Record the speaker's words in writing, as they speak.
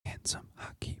Handsome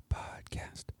Hockey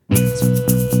Podcast. Handsome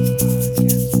Hockey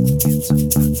Podcast.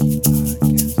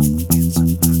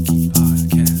 Handsome Hockey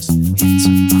Podcast.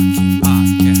 Handsome Hockey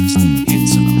Podcast.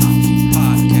 Handsome Hockey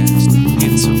Podcast.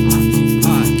 Handsome Hockey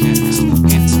Podcast.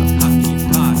 Handsome Hockey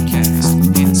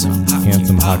Podcast. Handsome Hockey Podcast.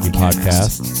 Handsome Hockey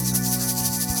Podcast.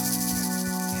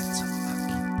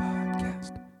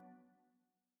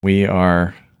 We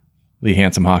are the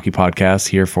Handsome Hockey Podcast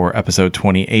here for episode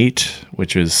 28,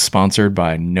 which is sponsored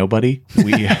by nobody.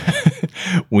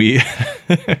 We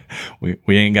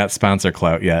ain't got sponsor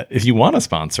clout yet. If you want to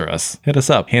sponsor us, hit us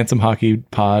up.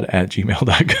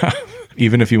 handsomehockeypod@gmail.com.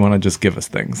 Even if you want to just give us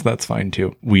things, that's fine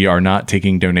too. We are not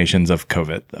taking donations of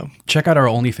COVID though. Check out our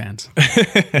OnlyFans.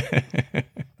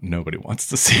 Nobody wants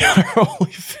to see our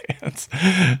OnlyFans.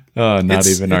 Not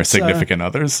even our significant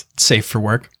others. Safe for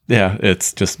work. Yeah,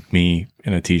 it's just me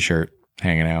in a t-shirt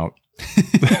hanging out.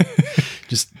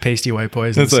 Just pasty white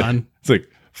boys in the sun. It's like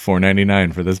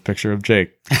 $4.99 for this picture of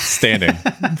Jake standing,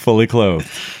 fully clothed.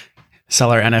 Sell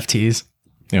our NFTs.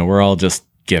 You know, we're all just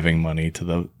giving money to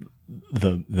the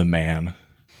man.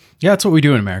 Yeah, that's what we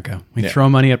do in America. We throw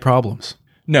money at problems.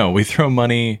 No, we throw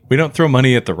money. We don't throw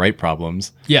money at the right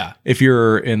problems. Yeah. If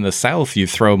you're in the South, you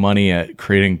throw money at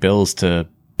creating bills to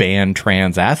ban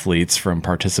trans athletes from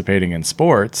participating in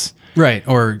sports. Right.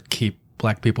 Or keep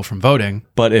black people from voting.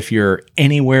 But if you're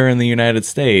anywhere in the United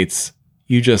States,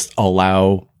 you just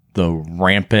allow the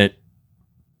rampant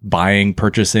buying,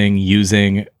 purchasing,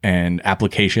 using, and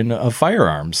application of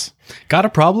firearms. Got a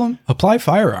problem? Apply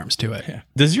firearms to it. Yeah.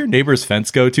 Does your neighbor's fence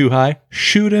go too high?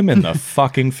 Shoot him in the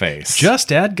fucking face.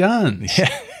 Just add guns. Yeah.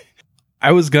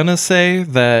 I was going to say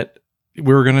that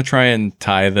we were going to try and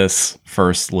tie this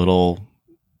first little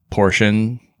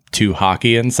portion to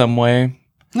hockey in some way.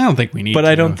 I don't think we need But to.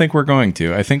 I don't think we're going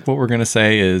to. I think what we're going to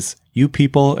say is, you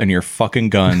people and your fucking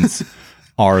guns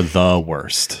are the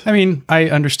worst. I mean, I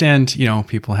understand,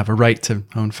 people have a right to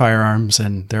own firearms,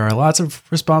 and there are lots of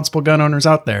responsible gun owners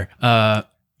out there.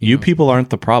 You people aren't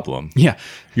the problem. Yeah.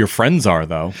 Your friends are,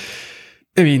 though.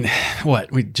 I mean,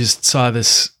 what? We just saw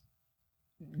this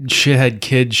shithead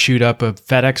kid shoot up a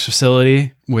FedEx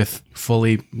facility with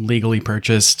fully legally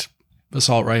purchased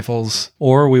assault rifles.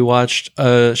 Or we watched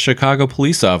a Chicago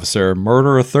police officer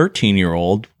murder a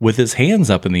 13-year-old with his hands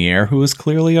up in the air who was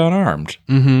clearly unarmed.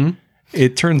 Mm-hmm.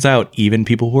 It turns out even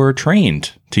people who are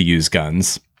trained to use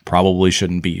guns probably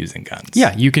shouldn't be using guns.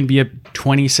 Yeah, you can be a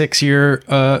 26-year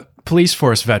police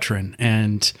force veteran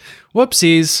and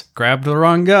whoopsies, grabbed the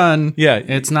wrong gun. Yeah.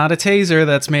 It's not a taser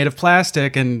that's made of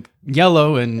plastic and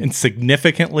yellow and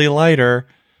significantly lighter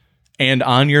and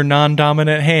on your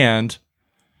non-dominant hand.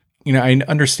 I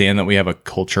understand that we have a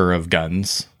culture of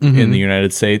guns in the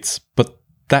United States, but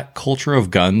that culture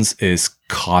of guns is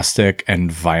caustic and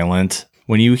violent.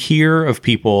 When you hear of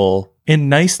people in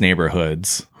nice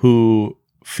neighborhoods who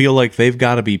feel like they've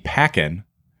got to be packing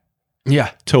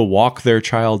to walk their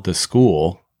child to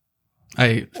school.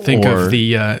 I think of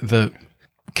the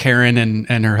Karen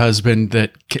and her husband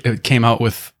that came out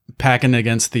with packing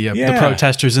against the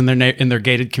protesters in their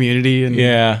gated community.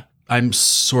 And I'm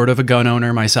sort of a gun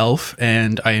owner myself,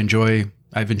 and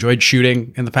I've enjoyed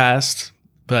shooting in the past,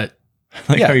 but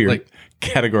how you're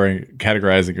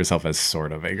categorizing yourself as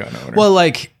sort of a gun owner. Well,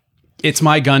 it's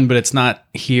my gun, but it's not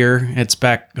here. It's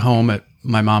back home at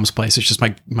my mom's place. It's just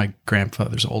my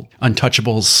grandfather's old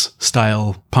Untouchables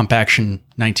style pump action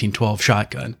 1912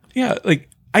 shotgun. Yeah,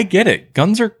 I get it.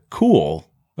 Guns are cool.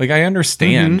 I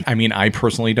understand. I mean, I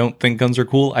personally don't think guns are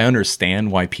cool. I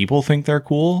understand why people think they're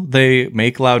cool. They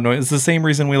make loud noise. It's the same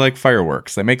reason we like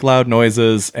fireworks. They make loud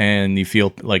noises and you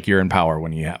feel like you're in power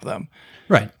when you have them.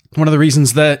 Right. One of the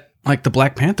reasons that the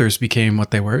Black Panthers became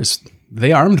what they were is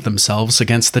they armed themselves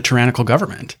against the tyrannical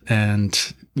government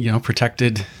and,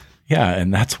 protected. Yeah,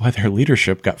 and that's why their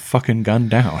leadership got fucking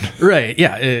gunned down. Right.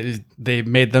 Yeah. They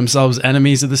made themselves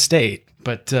enemies of the state.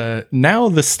 But now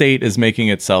the state is making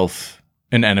itself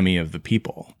an enemy of the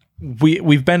people.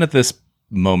 We've been at this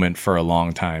moment for a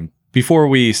long time. Before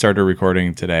we started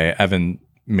recording today, Evan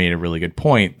made a really good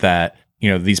point that,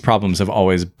 these problems have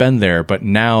always been there, but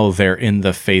now they're in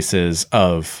the faces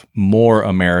of more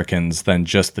Americans than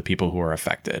just the people who are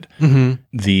affected. Mm-hmm.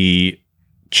 The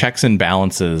checks and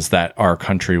balances that our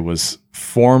country was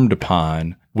formed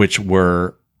upon, which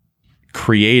were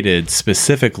created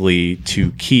specifically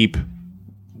to keep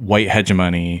white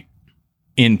hegemony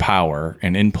in power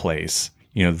and in place,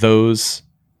 those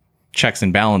checks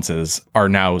and balances are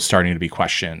now starting to be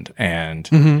questioned.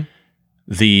 And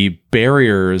the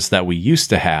barriers that we used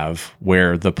to have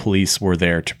where the police were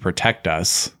there to protect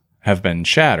us have been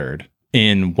shattered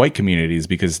in white communities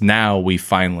because now we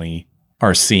finally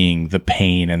are seeing the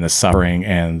pain and the suffering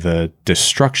and the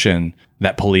destruction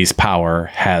that police power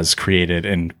has created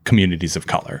in communities of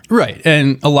color. Right.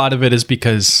 And a lot of it is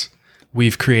because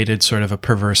we've created sort of a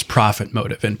perverse profit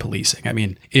motive in policing. I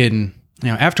mean,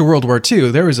 after World War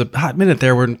II, there was a hot minute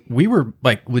there where we were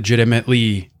like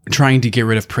legitimately trying to get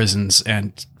rid of prisons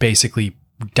and basically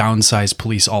downsize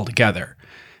police altogether.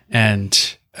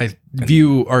 And I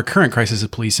view our current crisis of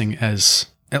policing as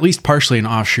at least partially an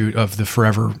offshoot of the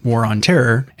forever war on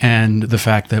terror and the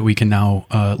fact that we can now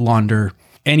launder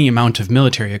any amount of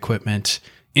military equipment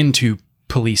into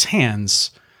police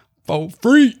hands for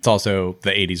free. It's also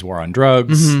the 80s war on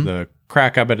drugs, the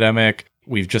crack epidemic.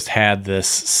 We've just had this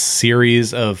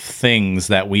series of things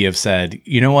that we have said,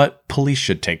 you know what, police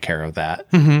should take care of that.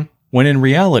 When in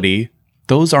reality,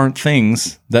 those aren't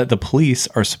things that the police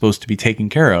are supposed to be taking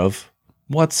care of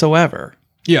whatsoever.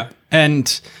 Yeah.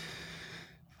 And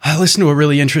I listened to a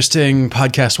really interesting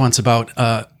podcast once about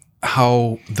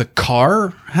how the car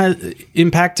has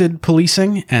impacted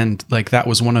policing. And like that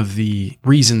was one of the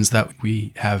reasons that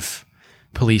we have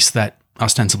police that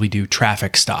ostensibly do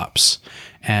traffic stops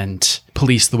and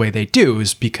police the way they do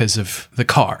is because of the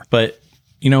car. But,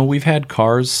 we've had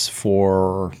cars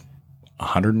for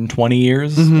 120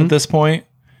 years at this point.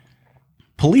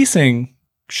 Policing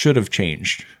should have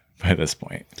changed by this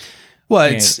point.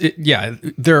 Well,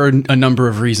 there are a number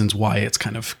of reasons why it's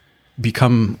kind of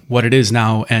become what it is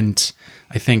now. And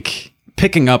I think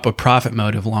picking up a profit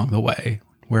motive along the way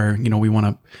where, we want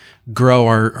to grow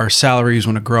our salaries,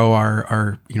 want to grow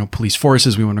our police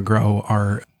forces, we want to grow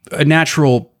a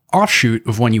natural offshoot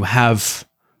of when you have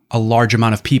a large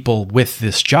amount of people with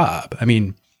this job. I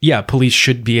mean, yeah, police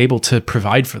should be able to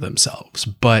provide for themselves,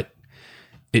 but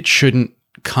it shouldn't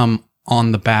come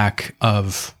on the back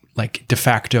of like de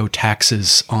facto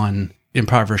taxes on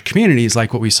impoverished communities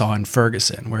like what we saw in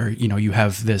Ferguson, where, you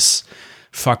have this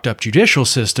fucked up judicial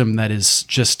system that is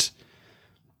just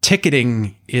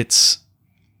ticketing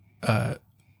the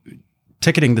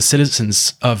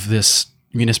citizens of this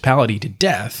municipality to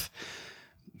death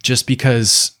just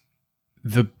because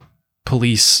the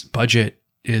police budget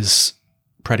is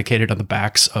predicated on the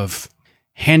backs of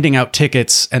handing out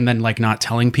tickets and then like not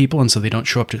telling people. And so they don't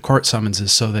show up to court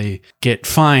summonses. So they get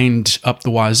fined up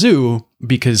the wazoo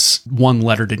because one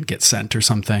letter didn't get sent or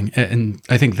something. And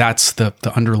I think that's the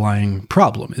underlying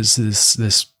problem is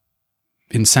this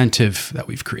incentive that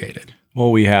we've created.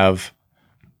 Well, we have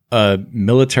a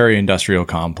military industrial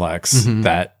complex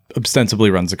that ostensibly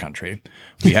runs the country.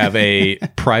 We have a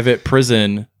private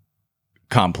prison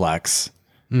complex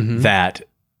that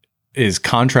is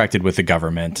contracted with the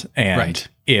government. And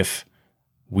if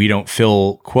we don't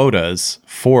fill quotas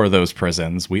for those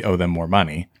prisons, we owe them more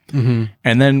money. And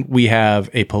then we have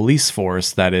a police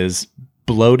force that is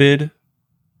bloated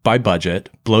by budget,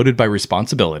 bloated by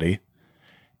responsibility,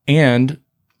 and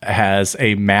has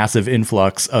a massive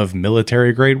influx of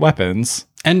military grade weapons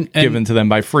and given to them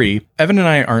by free. Evan and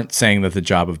I aren't saying that the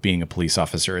job of being a police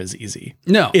officer is easy.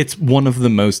 No. It's one of the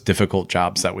most difficult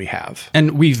jobs that we have.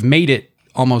 And we've made it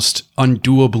almost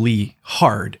undoably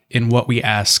hard in what we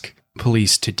ask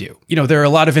police to do. There are a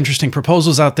lot of interesting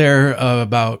proposals out there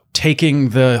about taking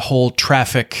the whole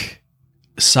traffic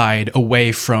side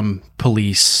away from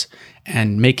police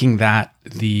and making that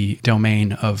the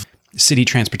domain of city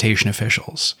transportation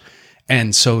officials.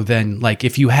 And so then, like,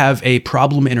 if you have a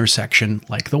problem intersection,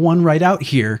 like the one right out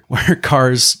here, where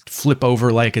cars flip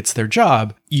over like it's their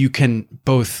job, you can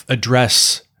both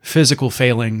address physical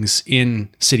failings in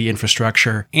city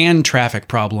infrastructure and traffic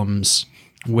problems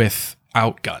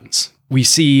without guns. We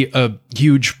see a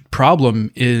huge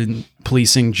problem in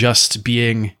policing just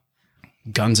being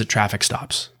guns at traffic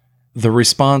stops. The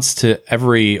response to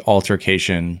every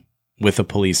altercation with a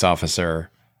police officer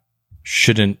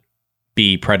shouldn't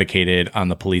be predicated on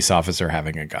the police officer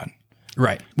having a gun.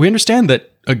 Right. We understand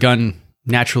that a gun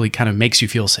naturally kind of makes you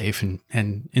feel safe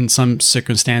and in some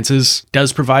circumstances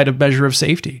does provide a measure of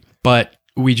safety, but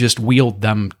we just wield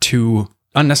them too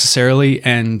unnecessarily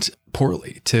and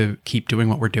poorly to keep doing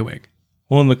what we're doing.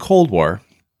 Well, in the Cold War,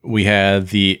 we had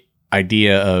the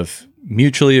idea of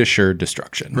mutually assured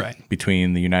destruction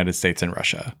between the United States and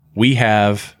Russia. We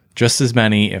have just as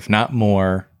many, if not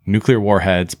more, nuclear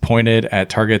warheads pointed at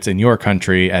targets in your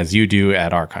country as you do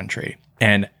at our country.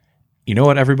 And you know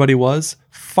what everybody was?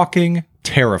 Fucking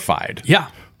terrified. Yeah.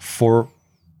 For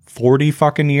 40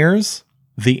 fucking years,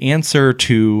 the answer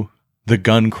to the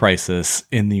gun crisis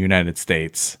in the United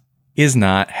States is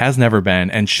not, has never been,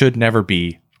 and should never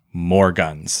be more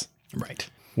guns. Right.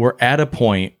 We're at a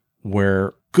point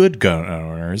where good gun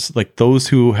owners, like those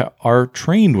who are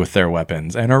trained with their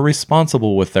weapons and are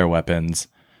responsible with their weapons,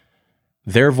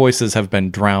 their voices have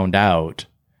been drowned out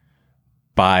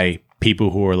by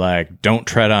people who are like, don't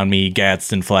tread on me,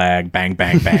 Gadsden flag, bang,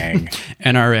 bang, bang.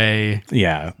 NRA.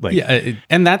 Yeah.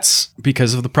 And that's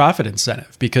because of the profit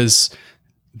incentive, because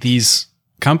these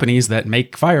companies that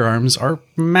make firearms are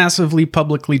massively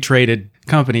publicly traded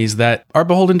companies that are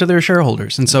beholden to their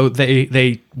shareholders. And so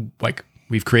they like,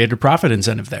 we've created a profit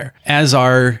incentive there, as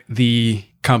are the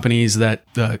companies that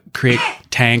create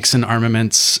tanks and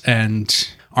armaments and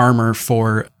armor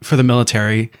for the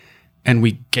military. And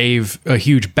we gave a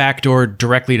huge backdoor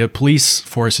directly to police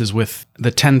forces with the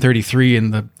 1033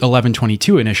 and the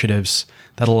 1122 initiatives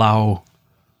that allow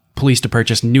police to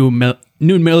purchase new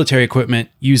military equipment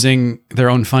using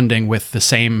their own funding with the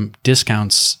same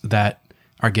discounts that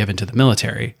are given to the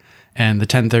military. And the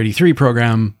 1033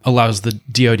 program allows the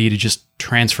DoD to just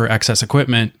transfer excess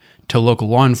equipment to local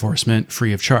law enforcement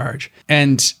free of charge.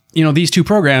 And, these two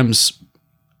programs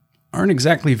aren't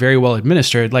exactly very well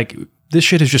administered. Like, this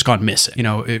shit has just gone missing.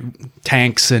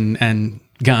 Tanks and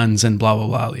guns and blah, blah,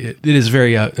 blah. It is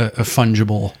very a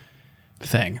fungible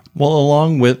thing. Well,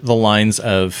 along with the lines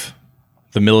of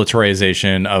the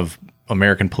militarization of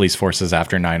American police forces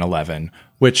after 9/11,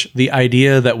 which the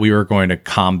idea that we were going to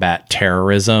combat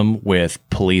terrorism with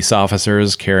police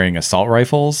officers carrying assault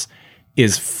rifles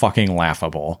is fucking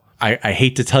laughable. I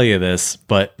hate to tell you this,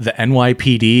 but the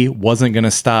NYPD wasn't going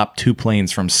to stop two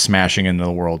planes from smashing into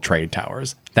the World Trade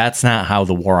Towers. That's not how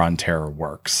the war on terror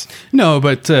works. No,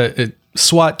 but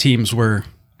SWAT teams were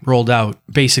rolled out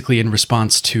basically in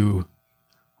response to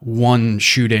one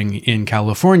shooting in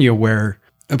California where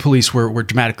police were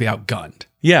dramatically outgunned.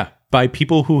 Yeah, by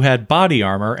people who had body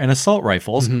armor and assault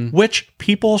rifles, which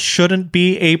people shouldn't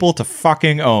be able to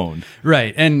fucking own.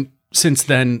 Right, and since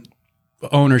then,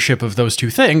 ownership of those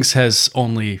two things has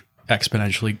only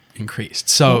exponentially increased.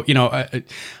 So,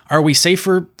 are we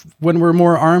safer when we're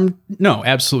more armed? No,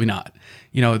 absolutely not.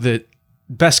 The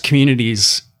best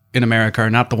communities in America are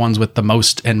not the ones with the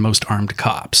most armed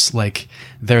cops. Like,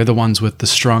 they're the ones with the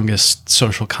strongest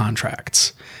social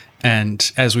contracts.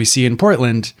 And as we see in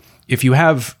Portland, if you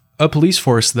have a police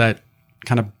force that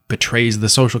kind of betrays the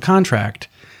social contract,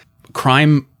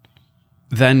 crime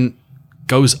then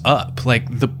goes up.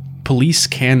 Like, the police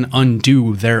can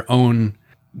undo their own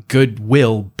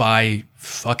goodwill by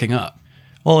fucking up.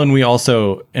 Well, and we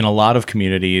also, in a lot of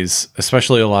communities,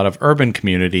 especially a lot of urban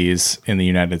communities in the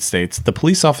United States, the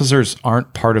police officers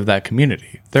aren't part of that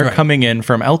community. They're right. coming in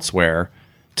from elsewhere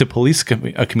to police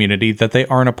a community that they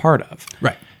aren't a part of.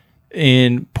 Right.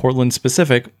 In Portland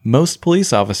specific, most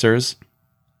police officers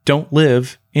don't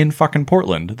live in fucking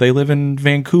Portland. They live in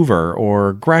Vancouver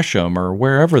or Gresham or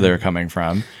wherever they're coming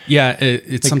from. Yeah,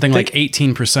 it's something like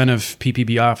 18% of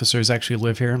PPB officers actually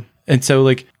live here. And so,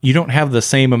 you don't have the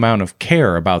same amount of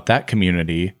care about that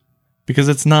community because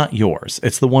it's not yours.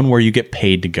 It's the one where you get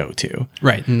paid to go to.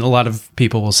 Right. And a lot of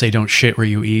people will say, don't shit where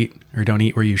you eat, or don't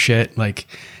eat where you shit. Like,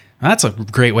 that's a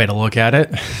great way to look at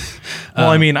it.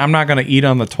 Well, I'm not going to eat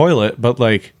on the toilet, but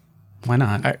why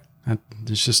not?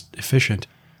 It's just efficient.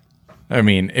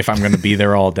 If I'm going to be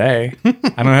there all day,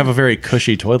 I don't have a very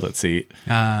cushy toilet seat.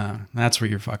 That's where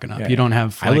you're fucking up. Yeah. You don't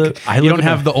have you don't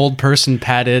have the old person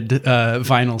padded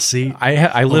vinyl seat.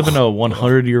 I live in a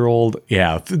 100-year-old.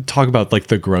 Yeah, talk about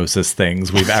the grossest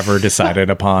things we've ever decided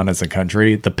upon as a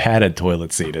country. The padded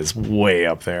toilet seat is way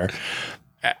up there.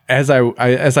 As I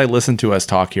listen to us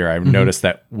talk here, I've noticed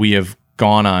that we have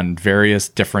gone on various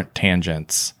different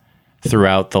tangents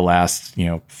throughout the last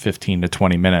 15 to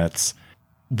 20 minutes.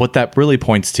 What that really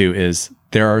points to is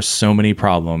there are so many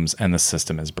problems and the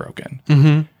system is broken.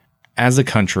 Mm-hmm. As a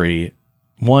country,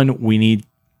 we need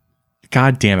to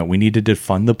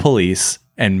defund the police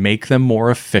and make them more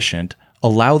efficient,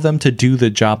 allow them to do the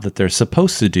job that they're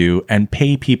supposed to do, and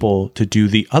pay people to do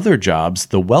the other jobs,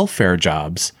 the welfare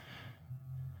jobs,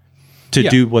 to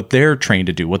do what they're trained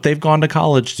to do, what they've gone to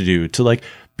college to do, to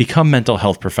become mental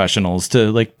health professionals,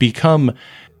 to become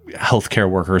healthcare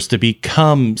workers, to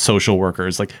become social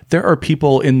workers. There are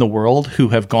people in the world who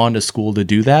have gone to school to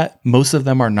do that. Most of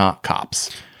them are not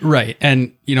cops. Right.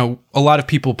 And, a lot of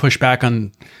people push back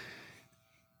on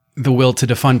the will to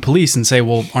defund police and say,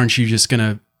 well, aren't you just going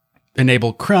to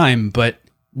enable crime? But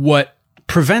what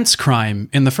prevents crime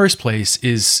in the first place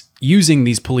is using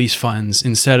these police funds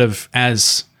instead of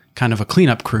as kind of a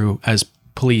cleanup crew, as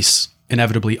police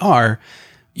inevitably are.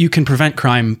 You can prevent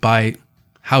crime by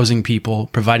housing people,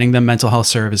 providing them mental health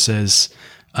services,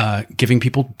 giving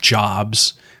people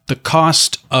jobs. The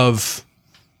cost of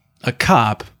a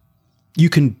cop, you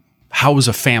can house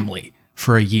a family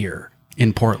for a year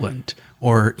in Portland,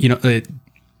 or,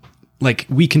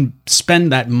 we can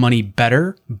spend that money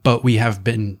better, but we have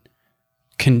been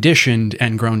conditioned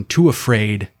and grown too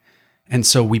afraid. And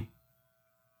so we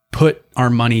put our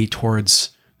money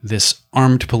towards this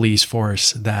armed police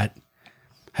force that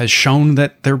has shown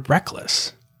that they're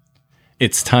reckless.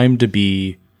 It's time to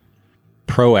be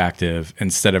proactive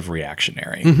instead of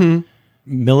reactionary.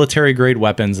 Military grade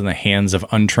weapons in the hands of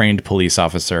untrained police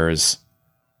officers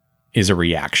is a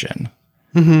reaction.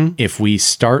 If we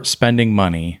start spending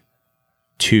money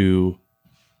to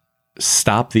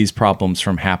stop these problems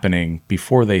from happening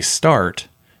before they start,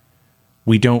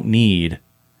 we don't need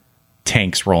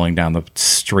tanks rolling down the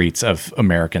streets of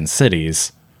American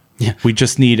cities. Yeah. We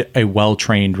just need a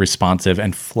well-trained, responsive,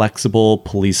 and flexible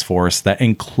police force that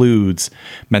includes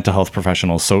mental health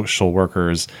professionals, social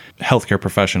workers, healthcare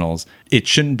professionals. It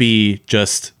shouldn't be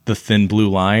just the thin blue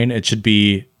line. It should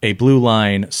be a blue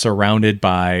line surrounded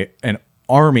by an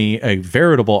army, a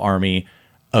veritable army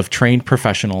of trained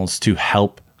professionals to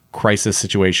help crisis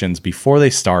situations before they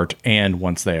start and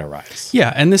once they arise.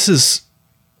 Yeah, and this is,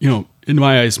 in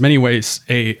my eyes, many ways,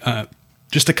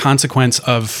 just a consequence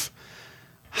of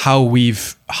how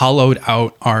we've hollowed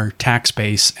out our tax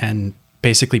base and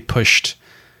basically pushed,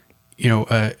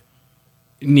 a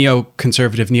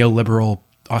neoconservative, neoliberal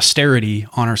austerity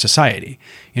on our society.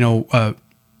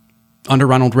 Under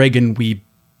Ronald Reagan, we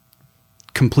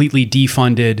completely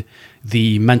defunded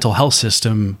the mental health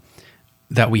system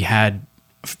that we had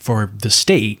for the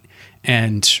state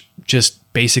and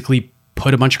just basically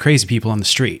put a bunch of crazy people on the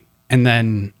street, and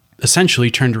then essentially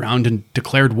turned around and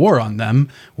declared war on them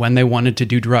when they wanted to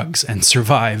do drugs and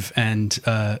survive and,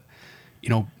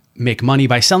 make money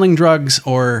by selling drugs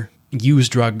or use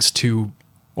drugs to...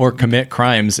 Or commit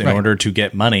crimes in order to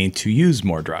get money to use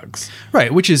more drugs.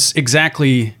 Right, which is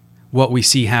exactly what we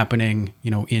see happening,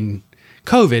 in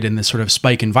COVID and this sort of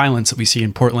spike in violence that we see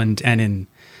in Portland and in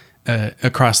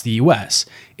across the U.S.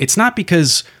 It's not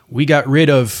because we got rid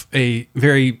of a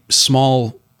very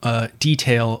small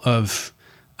detail of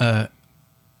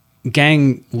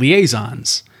gang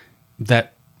liaisons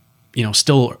that,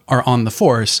 still are on the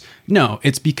force. No,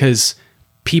 it's because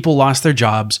people lost their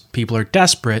jobs. People are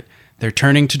desperate. They're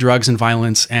turning to drugs and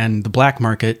violence and the black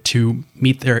market to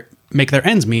make their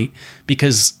ends meet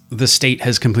because the state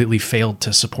has completely failed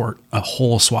to support a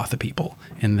whole swath of people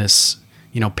in this,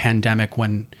 pandemic,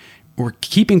 when we're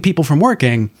keeping people from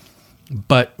working,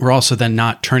 but we're also then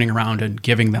not turning around and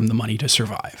giving them the money to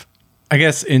survive. I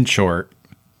guess in short,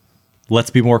 let's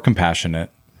be more compassionate.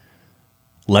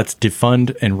 Let's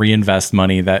defund and reinvest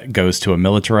money that goes to a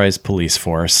militarized police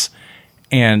force.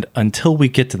 And until we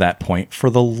get to that point, for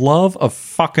the love of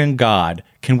fucking God,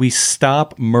 can we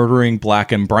stop murdering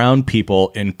black and brown people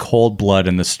in cold blood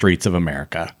in the streets of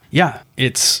America? Yeah,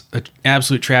 it's an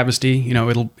absolute travesty.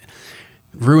 It'll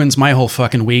ruins my whole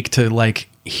fucking week to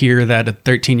hear that a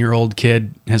 13-year-old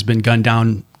kid has been gunned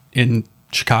down in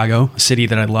Chicago, a city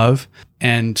that I love.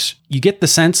 And you get the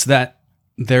sense that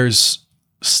there's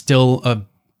still a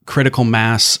critical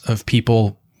mass of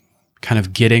people kind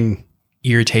of getting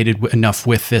irritated enough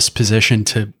with this position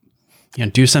to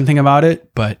do something about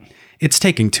it, but it's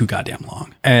taking too goddamn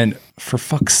long. And for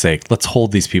fuck's sake, let's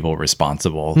hold these people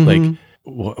responsible. Like,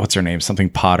 what's her name? Something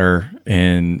Potter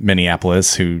in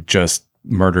Minneapolis, who just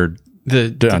murdered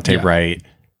Deontay Wright,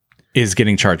 is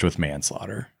getting charged with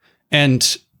manslaughter.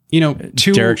 And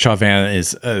Derek Chauvin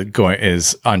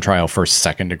is on trial for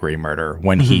second-degree murder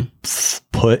when he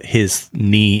put his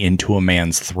knee into a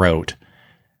man's throat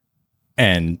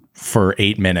and for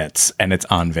 8 minutes, and it's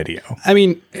on video. I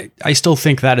mean, I still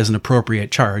think that is an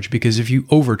appropriate charge, because if you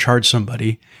overcharge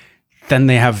somebody, then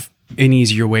they have an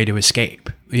easier way to escape,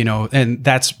 and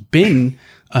that's been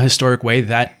a historic way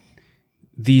that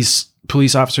these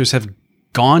police officers have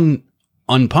gone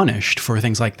unpunished for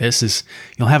things like this. Is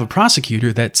you'll have a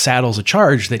prosecutor that saddles a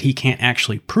charge that he can't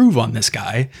actually prove on this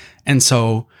guy. And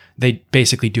so they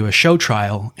basically do a show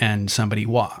trial and somebody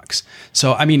walks.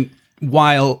 So, I mean,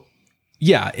 while,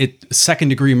 second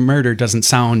degree murder doesn't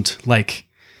sound like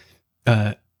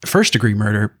first degree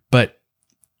murder, but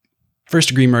first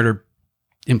degree murder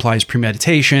implies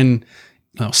premeditation.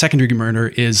 Second degree murder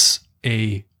is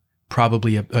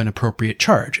probably an appropriate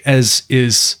charge, as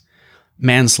is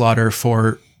manslaughter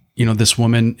for this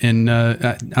woman in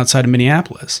outside of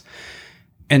Minneapolis.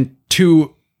 And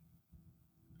to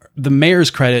the mayor's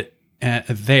credit,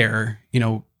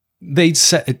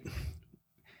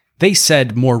 they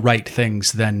said more right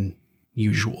things than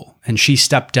usual, and she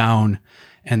stepped down,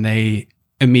 and they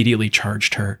immediately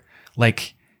charged her.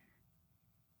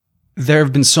 There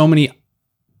have been so many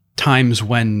times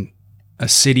when a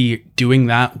city doing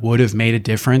that would have made a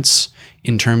difference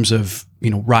in terms of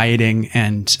rioting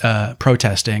and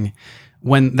protesting,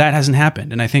 when that hasn't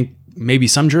happened. And I think maybe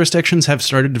some jurisdictions have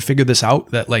started to figure this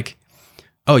out, that like,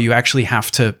 oh, you actually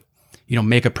have to,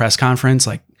 make a press conference.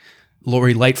 Like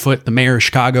Lori Lightfoot, the mayor of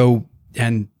Chicago,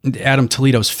 and Adam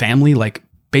Toledo's family, like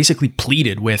basically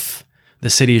pleaded with the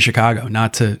city of Chicago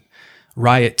not to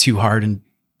riot too hard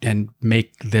and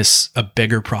make this a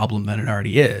bigger problem than it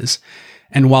already is.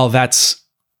 And while that's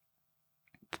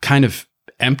kind of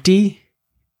empty,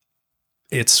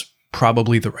 it's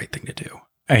probably the right thing to do.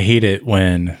 I hate it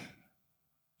when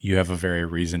you have a very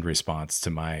reasoned response to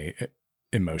my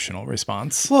emotional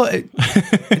response. Well,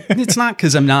 it's not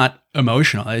because I'm not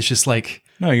emotional. It's just like...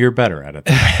 No, you're better at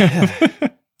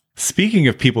it. Speaking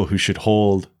of people who should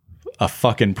hold a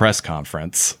fucking press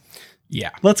conference.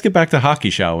 Yeah. Let's get back to hockey,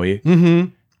 shall we? Mm-hmm.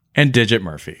 And Digit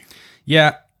Murphy.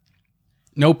 Yeah.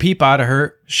 No peep out of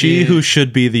her. She who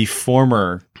should be the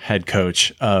former head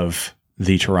coach of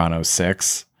the Toronto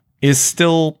Six is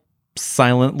still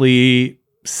silently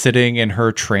sitting in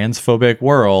her transphobic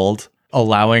world,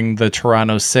 allowing the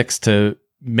Toronto Six to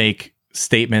make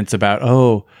statements about,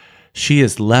 oh, she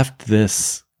has left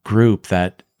this group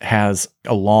that has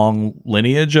a long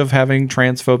lineage of having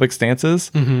transphobic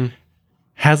stances. Mm-hmm.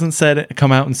 Hasn't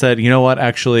come out and said, you know what,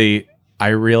 actually, I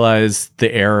realize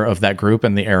the error of that group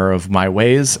and the error of my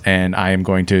ways, and I am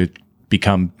going to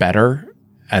become better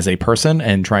as a person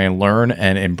and try and learn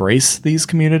and embrace these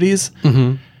communities.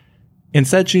 Mm-hmm.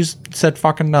 Instead, she's said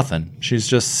fucking nothing. She's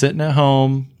just sitting at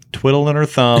home, twiddling her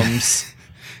thumbs,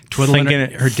 twiddling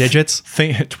her digits.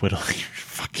 Twiddling.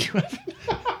 Fuck you.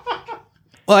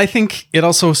 Well, I think it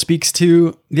also speaks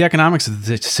to the economics of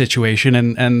the situation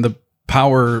and the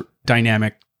power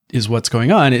dynamic is what's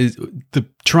going on. The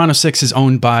Toronto Six is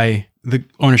owned by the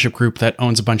ownership group that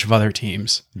owns a bunch of other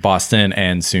teams. Boston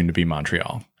and soon to be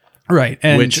Montreal. Right.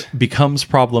 And which becomes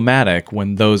problematic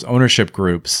when those ownership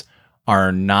groups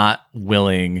are not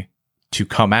willing to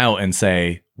come out and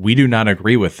say, we do not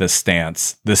agree with this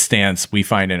stance. This stance we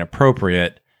find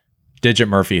inappropriate. Digit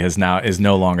Murphy is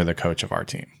no longer the coach of our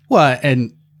team. Well,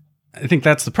 and I think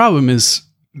that's the problem is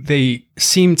they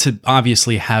seem to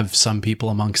obviously have some people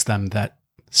amongst them that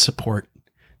support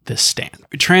this stand.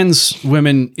 Trans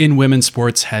women in women's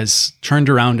sports has turned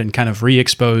around and kind of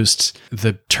re-exposed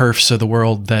the turfs of the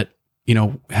world that,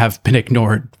 have been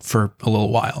ignored for a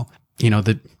little while.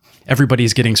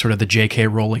 Everybody's getting sort of the J.K.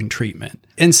 Rowling treatment.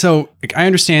 And so I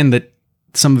understand that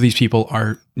some of these people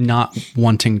are not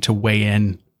wanting to weigh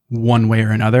in one way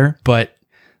or another, but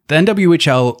the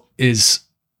NWHL is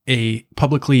a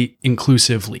publicly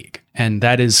inclusive league, and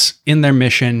that is in their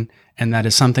mission, and that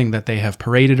is something that they have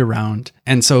paraded around.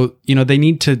 And so, they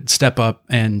need to step up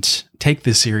and take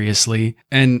this seriously.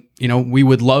 And, we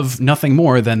would love nothing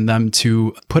more than them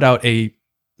to put out a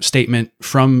statement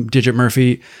from Digit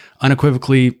Murphy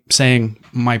unequivocally saying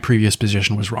my previous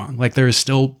position was wrong. Like there is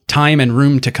still time and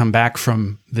room to come back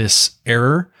from this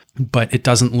error, but it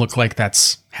doesn't look like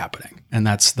that's happening. And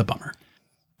that's the bummer.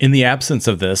 In the absence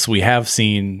of this, we have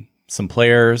seen some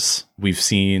players. We've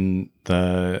seen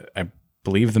I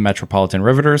believe the Metropolitan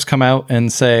Riveters come out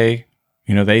and say,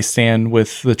 they stand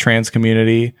with the trans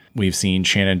community. We've seen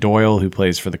Shannon Doyle, who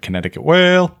plays for the Connecticut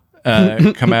Whale,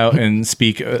 come out and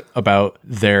speak about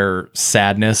their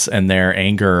sadness and their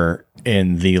anger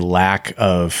in the lack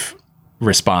of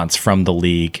response from the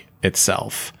league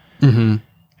itself. Mm-hmm.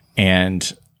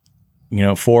 And,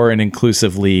 for an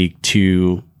inclusive league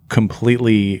to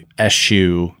completely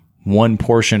eschew one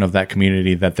portion of that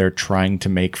community that they're trying to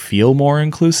make feel more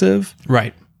inclusive.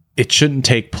 Right. It shouldn't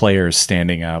take players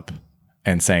standing up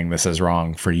and saying this is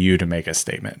wrong for you to make a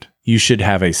statement. You should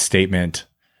have a statement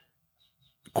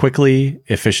quickly,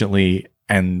 efficiently,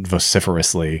 and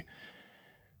vociferously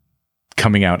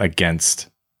coming out against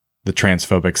the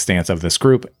transphobic stance of this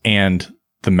group and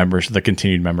the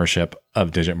continued membership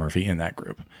of Digit Murphy in that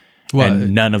group. Well,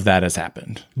 and none of that has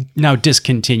happened. Now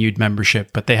discontinued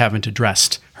membership, but they haven't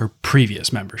addressed her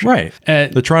previous membership. Right.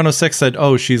 The Toronto Six said,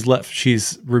 oh, she's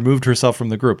removed herself from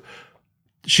the group.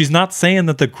 She's not saying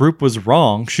that the group was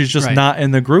wrong. She's just not in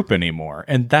the group anymore.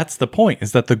 And that's the point,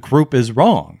 is that the group is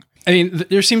wrong. I mean,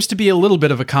 there seems to be a little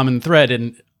bit of a common thread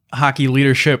in hockey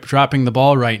leadership dropping the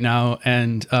ball right now,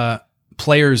 and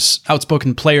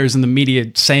outspoken players in the media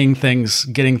saying things,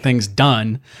 getting things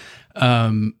done.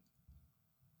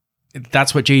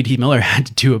 That's what JT Miller had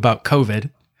to do about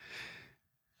COVID.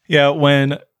 Yeah,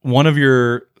 when one of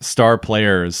your star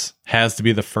players has to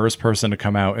be the first person to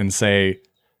come out and say,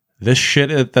 this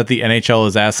shit that the NHL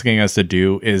is asking us to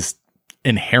do is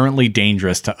inherently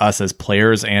dangerous to us as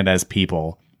players and as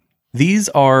people. These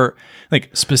are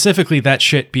specifically that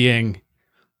shit being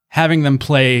having them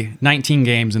play 19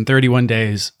 games in 31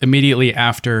 days immediately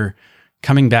after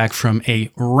coming back from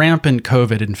a rampant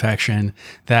COVID infection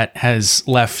that has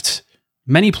left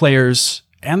many players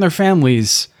and their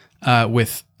families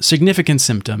with significant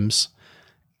symptoms.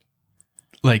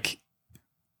 Like,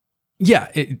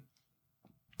 yeah,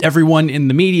 everyone in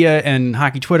the media and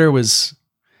hockey Twitter was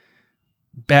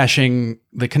bashing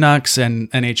the Canucks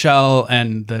and NHL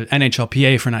and the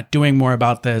NHLPA for not doing more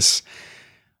about this.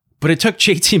 But it took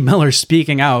JT Miller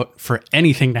speaking out for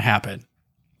anything to happen.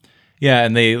 Yeah,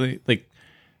 and they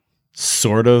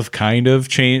sort of kind of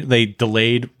changed. They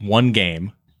delayed one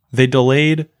game. They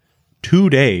delayed 2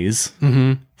 days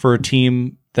for a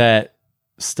team that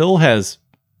still has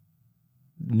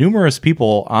numerous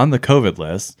people on the COVID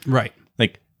list. Right.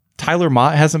 Like Tyler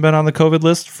Mott hasn't been on the COVID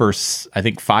list for, I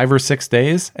think, 5 or 6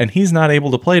 days, and he's not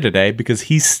able to play today because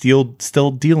he's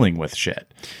still dealing with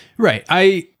shit. Right.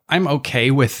 I'm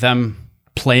okay with them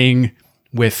playing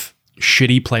with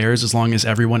shitty players as long as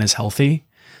everyone is healthy.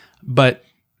 But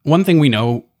one thing we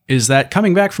know is that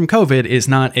coming back from COVID is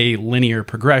not a linear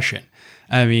progression.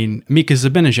 I mean, Mika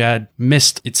Zibanejad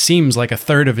missed, it seems like, a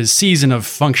third of his season of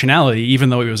functionality, even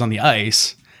though he was on the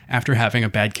ice after having a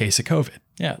bad case of COVID.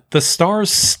 Yeah, the Stars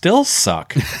still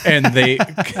suck. And they,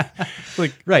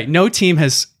 right, no team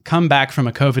has come back from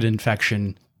a COVID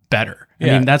infection better. I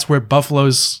mean, that's where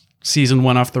Buffalo's season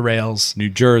went off the rails. New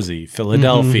Jersey,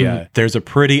 Philadelphia. There's a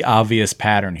pretty obvious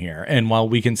pattern here. And while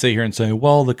we can sit here and say,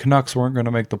 well, the Canucks weren't going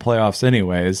to make the playoffs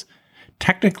anyways,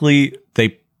 technically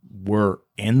they were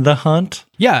in the hunt.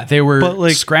 Yeah, they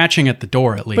were scratching at the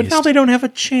door at least. But now they don't have a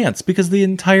chance because the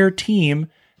entire team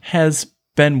has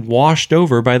been washed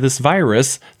over by this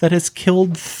virus that has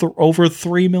killed over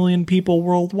 3 million people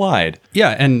worldwide.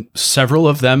 Yeah, and several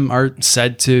of them are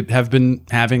said to have been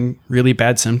having really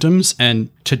bad symptoms, and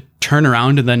to turn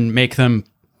around and then make them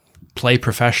play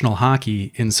professional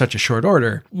hockey in such a short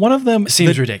order. One of them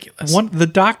seems ridiculous. The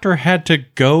doctor had to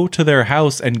go to their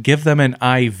house and give them an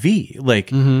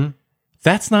IV.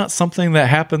 That's not something that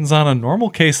happens on a normal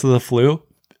case of the flu.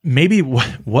 Maybe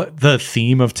what the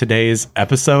theme of today's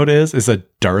episode is a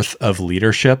dearth of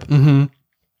leadership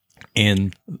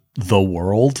in the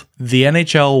world. The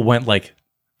NHL went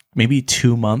maybe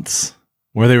 2 months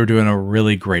where they were doing a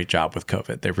really great job with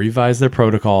COVID. They revised their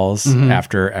protocols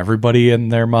after everybody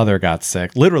and their mother got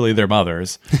sick. Literally their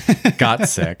mothers got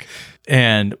sick.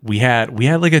 And we had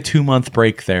like a 2-month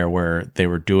break there where they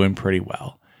were doing pretty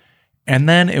well. And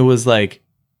then it was like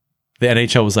the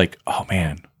NHL was like, oh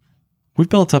man, we've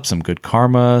built up some good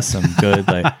karma, some good,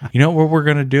 you know what we're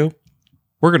going to do?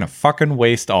 We're going to fucking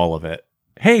waste all of it.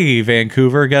 Hey,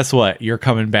 Vancouver, guess what? You're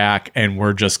coming back and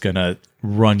we're just going to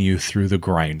run you through the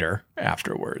grinder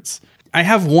afterwards. I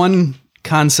have one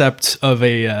concept of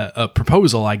a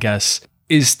proposal, I guess,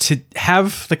 is to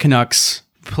have the Canucks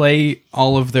play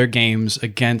all of their games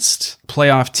against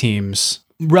playoff teams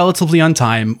relatively on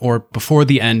time or before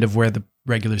the end of where the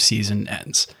regular season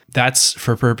ends. That's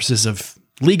for purposes of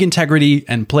league integrity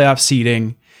and playoff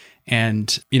seeding.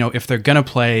 And, if they're going to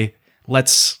play,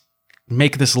 let's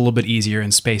make this a little bit easier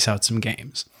and space out some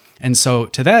games. And so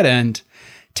to that end,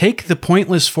 take the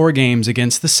pointless 4 games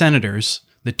against the Senators,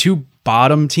 the 2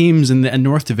 bottom teams in the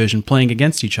North Division playing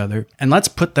against each other, and let's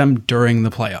put them during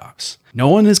the playoffs. No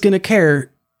one is going to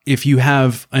care if you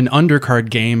have an undercard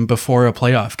game before a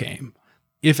playoff game.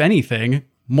 If anything,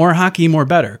 more hockey, more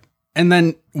better. And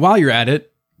then while you're at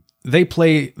it, they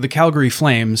play the Calgary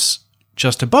Flames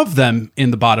just above them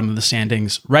in the bottom of the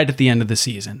standings right at the end of the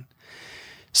season.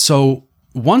 So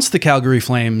once the Calgary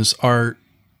Flames are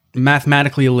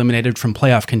mathematically eliminated from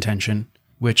playoff contention,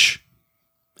 which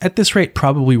at this rate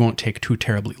probably won't take too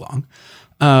terribly long,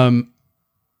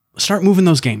 start moving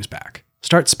those games back.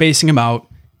 Start spacing them out.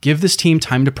 Give this team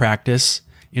time to practice.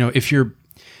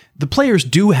 The players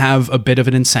do have a bit of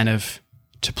an incentive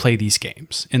to play these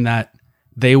games in that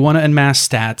they want to amass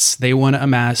stats. They want to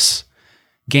amass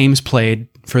games played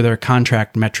for their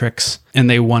contract metrics, and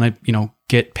they want to,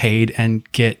 get paid and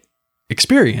get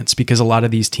experience because a lot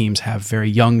of these teams have very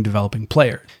young developing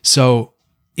players. So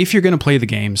if you're going to play the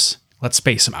games, let's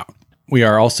space them out. We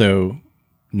are also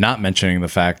not mentioning the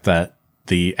fact that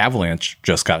the Avalanche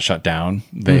just got shut down.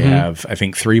 They have, I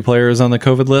think, 3 players on the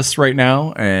COVID list right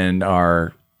now and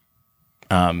are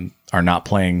not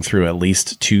playing through at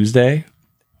least Tuesday.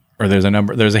 Or there's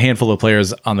a handful of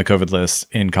players on the COVID list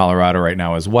in Colorado right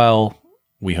now as well.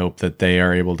 We hope that they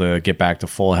are able to get back to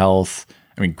full health.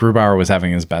 I mean, Grubauer was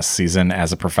having his best season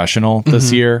as a professional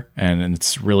this year, and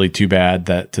it's really too bad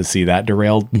to see that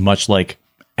derailed, much like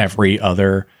every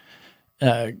other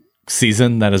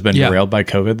season that has been derailed by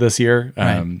COVID this year.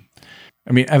 Right.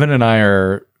 I mean, Evan and I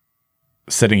are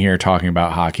sitting here talking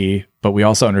about hockey, but we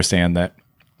also understand that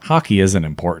hockey isn't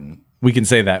important. We can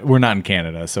say that. We're not in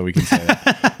Canada, so we can say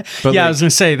that. But yeah, I was going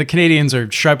to say, the Canadians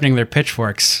are sharpening their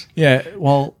pitchforks. Yeah,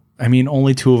 well, I mean,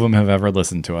 only 2 of them have ever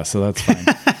listened to us, so that's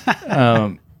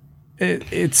fine.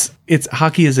 It's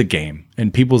hockey is a game,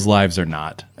 and people's lives are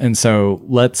not. And so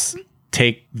let's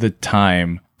take the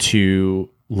time to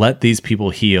let these people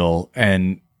heal.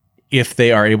 And if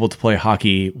they are able to play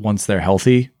hockey once they're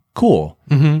healthy, cool.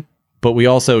 Mm-hmm. But we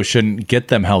also shouldn't get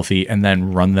them healthy and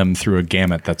then run them through a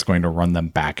gamut that's going to run them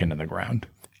back into the ground.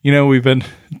 You know, we've been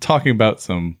talking about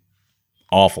some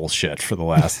awful shit for the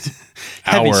last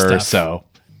hour or so.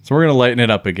 So we're going to lighten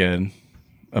it up again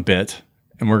a bit.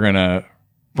 And we're going to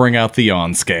bring out the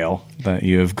yawn scale that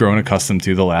you have grown accustomed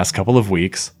to the last couple of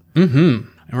weeks. Mm-hmm.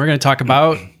 And we're going to talk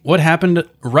about what happened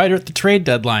right at the trade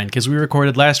deadline, because we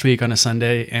recorded last week on a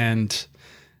Sunday, and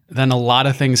then a lot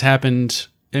of things happened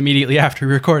immediately after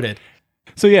we recorded.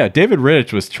 So yeah, David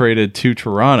Rittich was traded to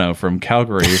Toronto from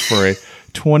Calgary for a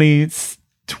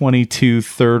 2022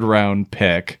 third round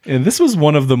pick. And this was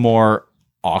one of the more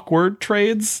awkward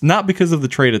trades, not because of the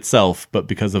trade itself, but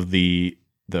because of the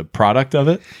product of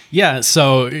it. Yeah,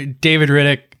 so David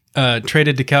Rittich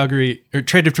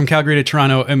traded from Calgary to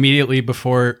Toronto immediately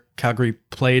before Calgary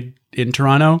played in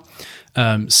Toronto.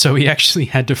 So he actually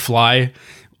had to fly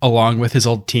along with his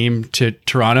old team to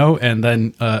Toronto, and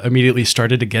then immediately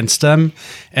started against them.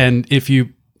 And if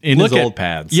you his old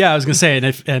pads, yeah, I was gonna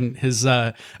say, and his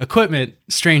equipment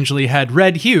strangely had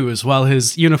red hues while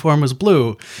his uniform was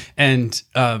blue. And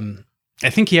I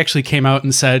think he actually came out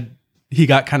and said he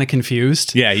got kind of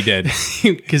confused. Yeah, he did,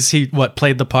 because he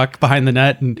played the puck behind the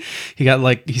net, and he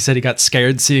said he got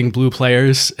scared seeing blue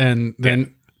players, and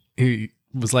then he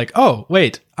was like, oh,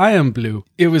 wait, I am blue.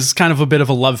 It was kind of a bit of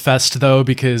a love fest, though,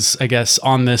 because I guess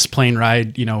on this plane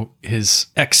ride, you know, his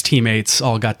ex-teammates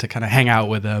all got to kind of hang out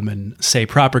with him and say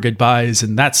proper goodbyes,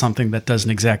 and that's something that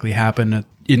doesn't exactly happen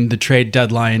in the trade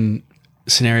deadline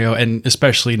scenario, and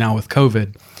especially now with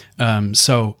COVID.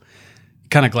 So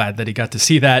kind of glad that he got to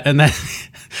see that. And then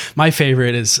my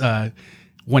favorite is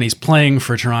when he's playing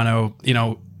for Toronto, you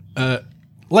know,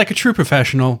 like a true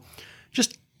professional,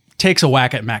 just takes a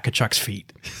whack at Matt Tkachuk's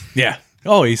feet. Yeah.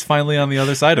 Oh, he's finally on the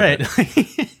other side of it.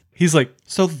 He's like,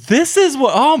 so this is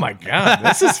what, oh my God,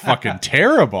 this is fucking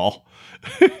terrible.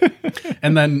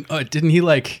 And then didn't he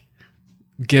like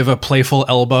give a playful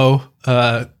elbow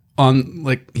on,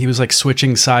 like, he was like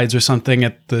switching sides or something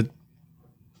at the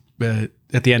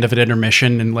end of an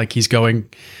intermission, and like he's going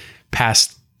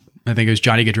past, I think it was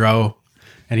Johnny Gaudreau,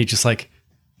 and he just like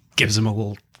gives him a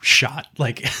little shot,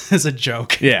 like as a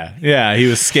joke. Yeah. He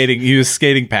was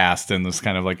skating past and was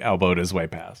kind of like elbowed his way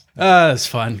past. It's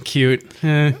fun, cute,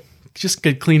 just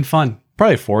good, clean fun.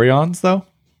 Probably 4 yawns though.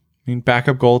 I mean,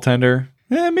 backup goaltender.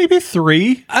 Maybe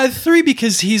 3. 3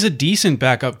 because he's a decent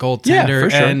backup goaltender. Yeah, for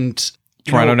sure. And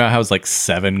Toronto now has like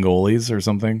 7 goalies or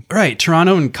something. Right.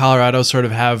 Toronto and Colorado sort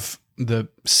of have the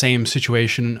same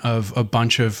situation of a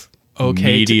bunch of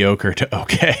mediocre to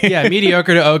okay. Yeah,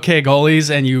 mediocre to okay goalies,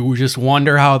 and you just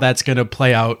wonder how that's going to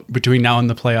play out between now and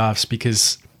the playoffs,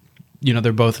 because, you know,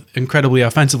 they're both incredibly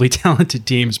offensively talented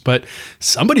teams, but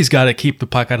somebody's got to keep the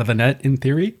puck out of the net in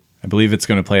theory. I believe it's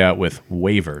going to play out with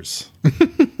waivers.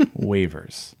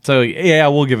 Waivers. So yeah,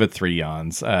 we'll give it 3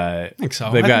 yawns. I think so.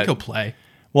 I think he'll play.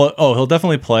 Well, he'll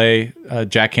definitely play.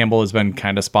 Jack Campbell has been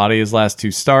kind of spotty his last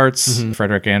 2 starts. Mm-hmm.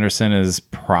 Frederik Andersen is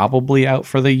probably out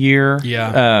for the year.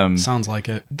 Yeah, sounds like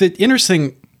it. The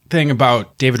interesting thing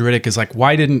about David Rittich is, like,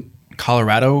 why didn't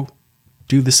Colorado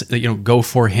do this? You know, go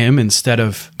for him instead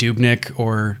of Dubnyk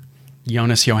or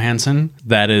Jonas Johansson?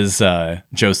 That is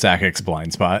Joe Sakic's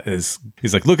blind spot. He's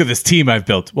like, look at this team I've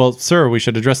built. Well, sir, we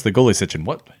should address the goalie situation.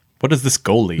 What is this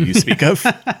goalie you speak of?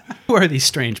 Who are these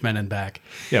strange men in back?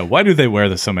 Yeah, why do they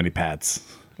wear so many pads?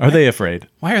 Are they afraid?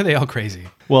 Why are they all crazy?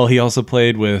 Well, he also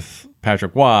played with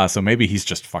Patrick Waugh, so maybe he's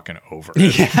just fucking over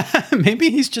it. Yeah, maybe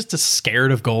he's just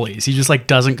scared of goalies. He just like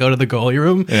doesn't go to the goalie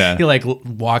room. Yeah. He like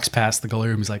walks past the goalie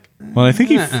room. He's like, well, I think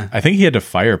he had to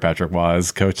fire Patrick Waugh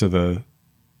as coach of the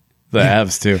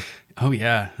Avs too. Oh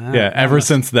yeah. Ever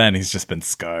since then, he's just been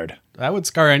scarred. That would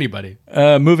scar anybody.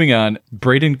 Moving on,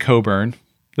 Braden Coburn.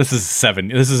 This is 7.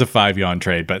 This is a 5 yawn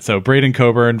trade, but so Braden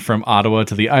Coburn from Ottawa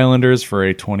to the Islanders for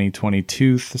a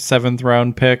 2022 7th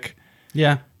round pick.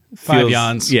 Yeah. 5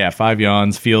 yawns. Yeah, 5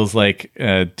 yawns. Feels like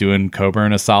doing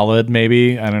Coburn a solid,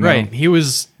 maybe. I don't know. Right.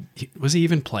 Was he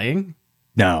even playing?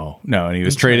 No. And he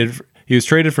was traded. He was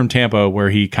traded from Tampa, where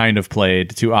he kind of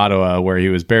played, to Ottawa, where he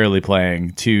was barely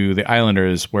playing, to the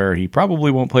Islanders, where he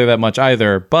probably won't play that much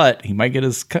either, but he might get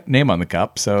his name on the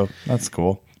cup, so that's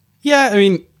cool. Yeah, I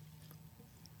mean,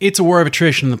 it's a war of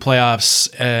attrition in the playoffs,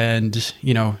 and,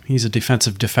 you know, he's a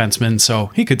defensive defenseman, so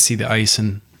he could see the ice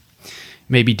and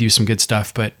maybe do some good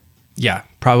stuff. But yeah,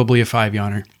 probably a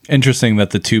 5-yawner. Interesting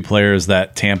that the two players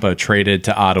that Tampa traded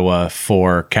to Ottawa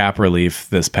for cap relief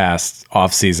this past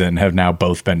offseason have now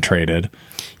both been traded.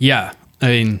 Yeah. I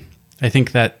mean, I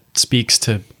think that speaks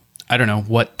to, I don't know,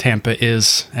 what Tampa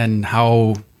is and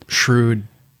how shrewd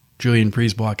Julian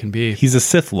Brisebois can be. He's a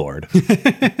Sith Lord,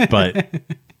 but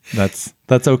that's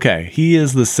okay. He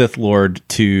is the Sith Lord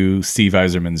to Steve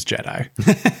Yzerman's Jedi.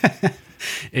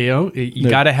 You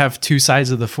got to have two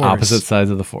sides of the Force. Opposite sides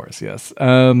of the Force, yes.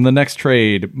 The next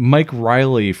trade, Mike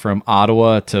Riley from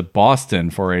Ottawa to Boston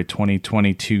for a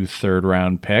 2022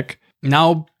 third-round pick.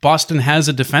 Now Boston has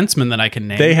a defenseman that I can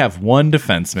name. They have one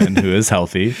defenseman who is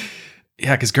healthy.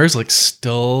 Yeah, because Gerslick's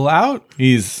still out.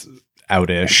 He's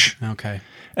outish. Okay.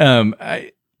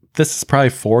 This is probably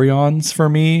 4 yawns for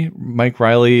me. Mike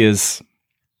Riley is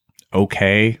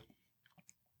okay.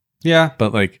 Yeah.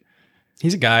 But like,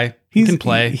 he's a guy. He can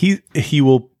play. He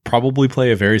will probably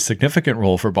play a very significant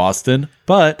role for Boston,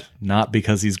 but not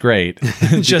because he's great.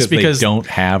 Just because they don't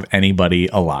have anybody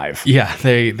alive. Yeah,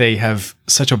 they have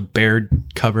such a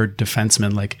bare-covered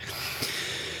defenseman. Like,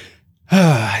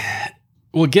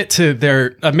 we'll get to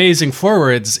their amazing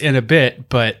forwards in a bit,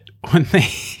 but when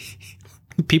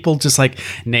people just like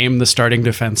name the starting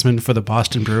defenseman for the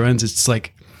Boston Bruins, it's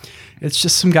like, it's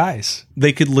just some guys.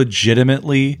 They could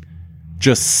legitimately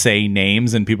just say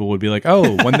names and people would be like,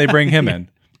 oh, when they bring him in,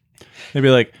 they'd be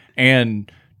like,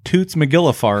 and Toots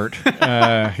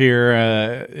McGillifart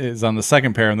here is on the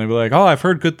second pair. And they'd be like, oh, I've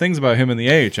heard good things about him in the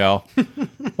AHL.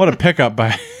 What a pickup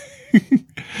by,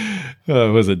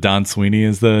 was it Don Sweeney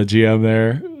is the GM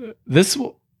there?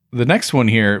 The next one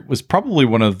here was probably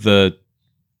one of the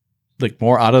like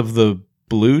more out of the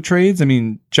blue trades. I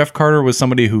mean, Jeff Carter was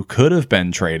somebody who could have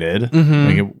been traded. Mm-hmm.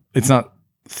 Like it's not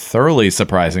thoroughly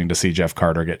surprising to see Jeff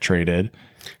Carter get traded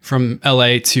from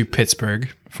LA to Pittsburgh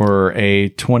for a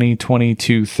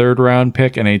 2022 third round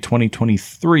pick and a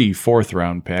 2023 fourth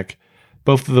round pick.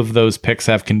 Both of those picks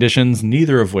have conditions,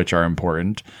 neither of which are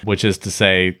important, which is to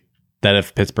say that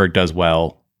if Pittsburgh does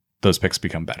well, those picks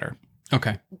become better.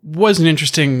 Okay. Was an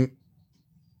interesting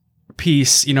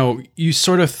piece. You know, you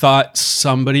sort of thought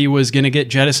somebody was going to get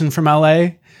jettisoned from LA.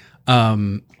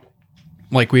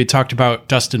 Like we had talked about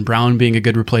Dustin Brown being a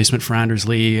good replacement for Anders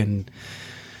Lee.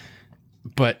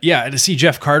 But yeah, to see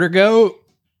Jeff Carter go,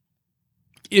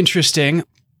 interesting.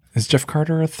 Is Jeff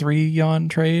Carter a 3-yawn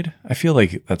trade? I feel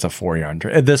like that's a 4-yawn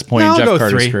trade. At this point, no, Jeff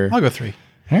Carter's career. I'll go 3.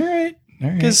 All right.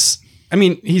 Because, I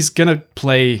mean, he's going to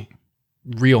play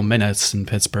real minutes in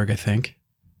Pittsburgh, I think.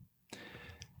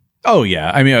 Oh,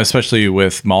 yeah. I mean, especially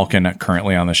with Malkin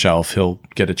currently on the shelf, he'll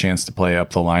get a chance to play up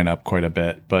the lineup quite a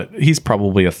bit. But he's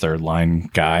probably a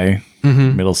third-line guy,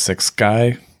 middle six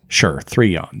guy. Sure,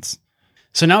 3 yawns.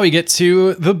 So now we get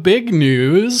to the big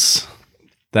news.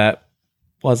 That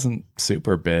wasn't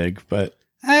super big, but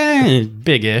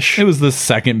big-ish. It was the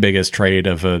second biggest trade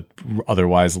of a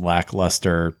otherwise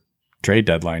lackluster trade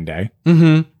deadline day.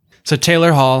 Mm-hmm. So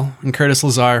Taylor Hall and Curtis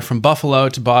Lazar from Buffalo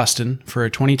to Boston for a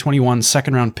 2021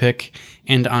 second-round pick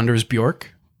and Anders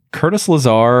Bjork. Curtis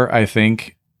Lazar, I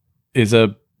think, is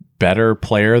a better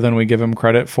player than we give him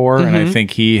credit for, and I think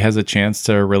he has a chance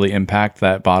to really impact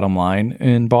that bottom line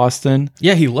in Boston.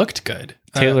 Yeah, he looked good.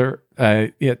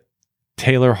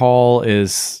 Taylor Hall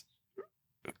is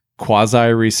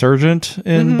quasi-resurgent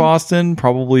in Boston,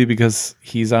 probably because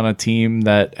he's on a team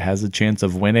that has a chance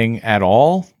of winning at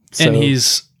all. So. And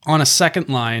he's on a second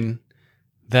line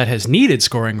that has needed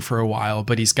scoring for a while,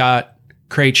 but he's got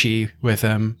Krejci with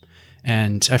him,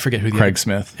 and I forget who the Craig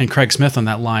Smith on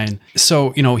that line.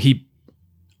 So, you know, he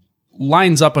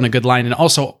lines up on a good line and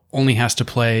also only has to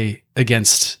play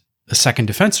against a second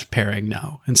defensive pairing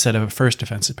now instead of a first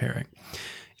defensive pairing.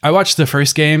 I watched the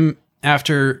first game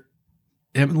after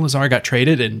him and Lazar got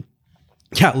traded, and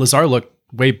yeah, Lazar looked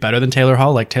way better than Taylor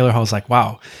Hall. Like Taylor Hall's like,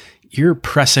 wow, you're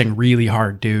pressing really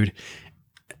hard, dude.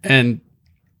 And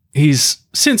he's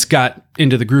since got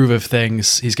into the groove of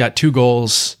things. He's got 2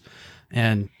 goals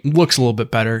and looks a little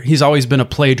bit better. He's always been a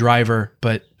play driver,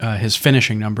 but his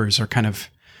finishing numbers are kind of...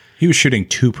 He was shooting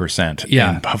 2%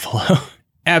 in Buffalo.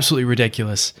 Absolutely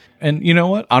ridiculous. And you know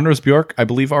what? Anders Bjork, I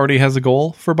believe, already has a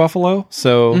goal for Buffalo.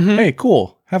 So, hey,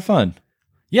 cool. Have fun.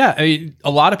 Yeah, I mean, a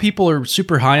lot of people are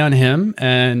super high on him,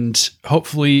 and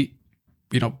hopefully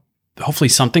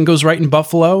something goes right in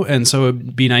Buffalo, and so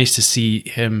it'd be nice to see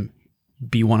him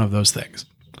be one of those things.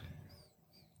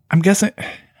 I'm guessing,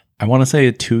 I want to say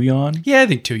a 2-yawn. Yeah, I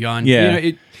think 2-yawn. Yeah.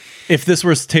 You know, if this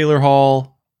was Taylor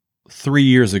Hall 3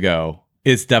 years ago,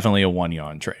 it's definitely a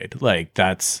 1-yawn trade. Like,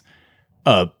 that's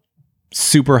a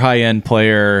super high-end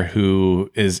player who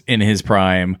is in his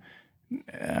prime,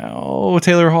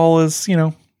 Taylor Hall is,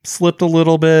 slipped a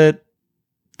little bit.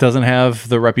 Doesn't have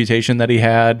the reputation that he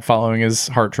had following his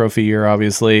Hart Trophy year,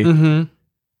 obviously.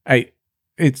 Mm-hmm.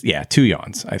 It's 2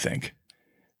 yawns, I think.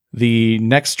 The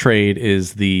next trade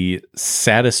is the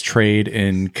saddest trade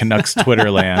in Canucks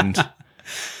Twitter land.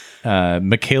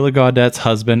 Michaela Gaudette's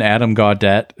husband, Adam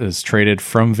Gaudette, is traded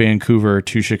from Vancouver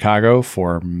to Chicago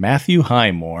for Matthew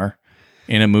Highmore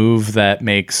in a move that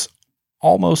makes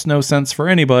almost no sense for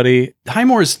anybody.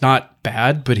 Highmore's not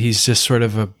bad, but he's just sort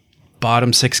of a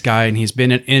bottom 6 guy, and he's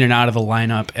been in and out of the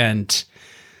lineup. And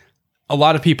a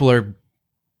lot of people are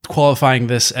qualifying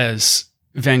this as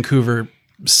Vancouver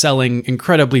selling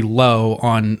incredibly low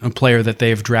on a player that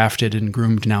they've drafted and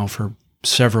groomed now for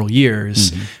several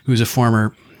years, who's a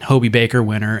former Hobey Baker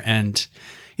winner. And,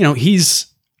 he's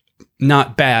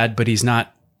not bad, but he's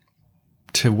not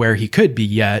to where he could be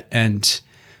yet. And,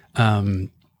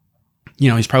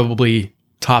 he's probably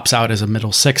tops out as a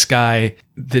middle 6 guy.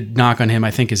 The knock on him, I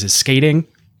think, is his skating.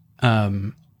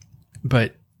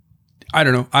 But I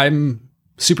don't know. I'm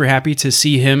super happy to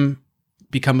see him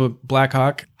become a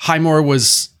Blackhawk. Highmore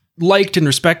was liked and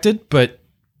respected, but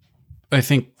I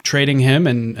think trading him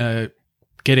and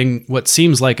getting what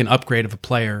seems like an upgrade of a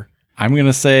player. I'm going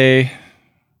to say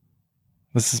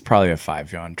this is probably a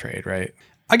 5 yawn trade, right?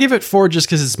 I give it 4 just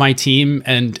because it's my team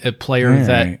and a player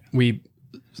that we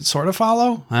sort of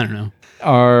follow. I don't know.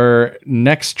 Our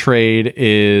next trade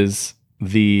is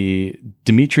the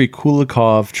Dmitry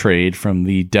Kulikov trade from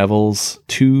the Devils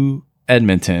to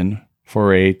Edmonton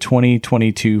for a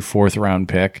 2022 4th round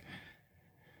pick.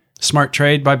 Smart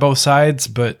trade by both sides,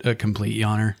 but a complete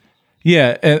yawner.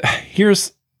 Yeah.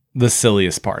 Here's the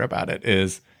silliest part about it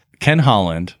is Ken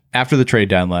Holland, after the trade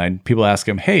deadline, people ask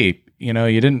him, hey, you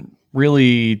didn't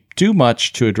really do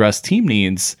much to address team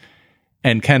needs.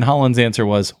 And Ken Holland's answer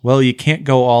was, well, you can't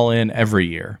go all in every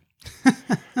year.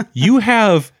 You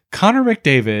have Connor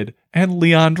McDavid and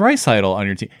Leon Draisaitl on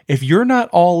your team. If you're not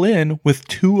all in with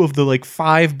 2 of the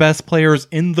 5 best players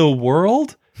in the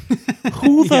world,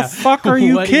 who the fuck are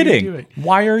you kidding?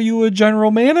 Why are you a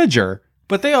general manager?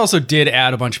 But they also did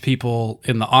add a bunch of people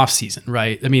in the offseason,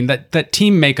 right? I mean, that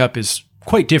team makeup is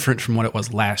quite different from what it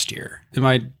was last year. Am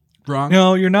I wrong?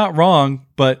 No, you're not wrong,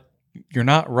 but you're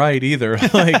not right either.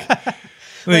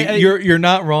 You're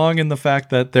not wrong in the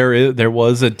fact that there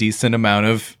was a decent amount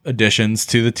of additions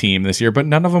to the team this year, but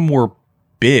none of them were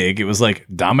big. It was like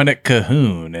Dominic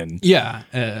Cahoon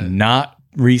and not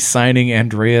re-signing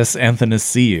Andreas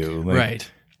Athanasiou.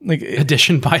 Right.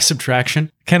 Addition by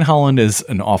subtraction. Ken Holland is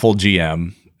an awful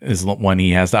GM is when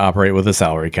he has to operate with a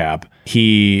salary cap.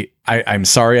 I'm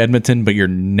sorry, Edmonton, but you're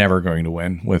never going to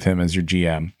win with him as your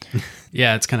GM.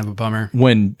 Yeah, it's kind of a bummer.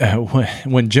 When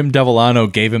Jim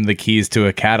Devellano gave him the keys to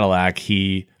a Cadillac,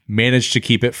 he managed to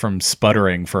keep it from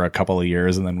sputtering for a couple of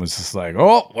years and then was just like,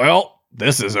 oh, well,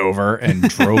 this is over, and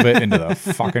drove it into the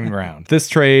fucking ground. This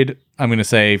trade, I'm going to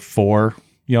say 4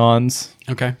 yawns.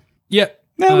 Okay. Yeah.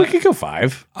 No, we could go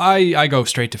 5. I go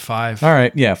straight to 5. All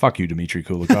right. Yeah, fuck you, Dmitry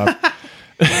Kulikov.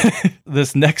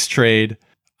 This next trade,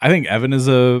 I think Evan is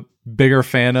a bigger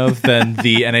fan of than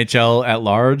the NHL at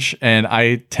large, and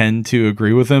I tend to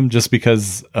agree with him just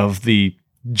because of the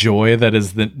joy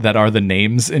that are the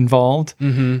names involved.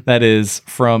 That is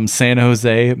from San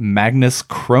Jose. Magnus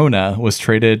Krona was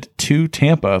traded to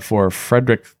Tampa for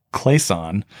Frederick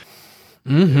Claesson.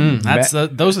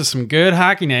 Those are some good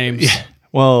hockey names. Yeah.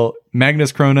 Well,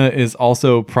 Magnus Krona is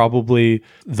also probably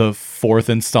the 4th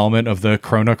installment of the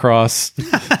Chrono Cross,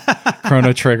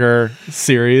 Chrono Trigger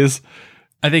series.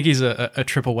 I think he's a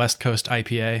triple West Coast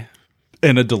IPA.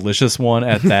 And a delicious one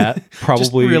at that. Probably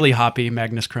just really hoppy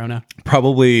Magnus Krona.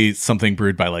 Probably something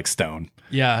brewed by Stone.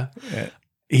 Yeah.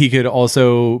 He could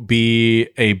also be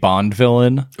a Bond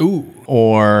villain. Ooh.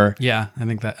 Or... Yeah, I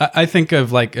think that. I think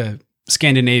of a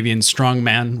Scandinavian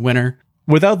strongman winner.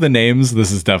 Without the names,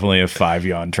 this is definitely a 5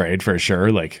 yawn trade for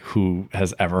sure. Who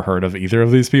has ever heard of either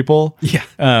of these people? Yeah.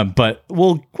 But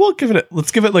we'll give it.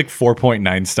 Let's give it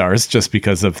 4.9 stars just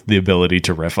because of the ability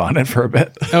to riff on it for a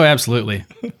bit. Oh, absolutely.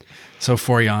 So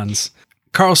 4 yawns.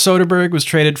 Carl Soderberg was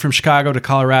traded from Chicago to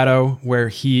Colorado, where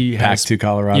he back to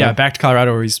Colorado. Yeah, back to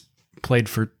Colorado, where he's played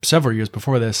for several years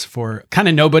before this for kind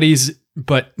of nobodies,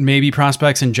 but maybe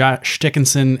prospects, and Josh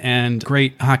Dickinson and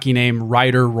great hockey name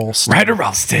Ryder Rolston.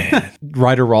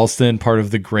 Ryder Rolston, part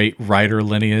of the great Ryder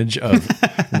lineage of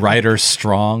Ryder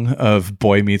Strong of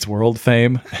Boy Meets World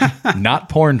fame. Not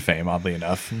porn fame, oddly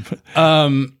enough.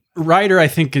 Ryder, I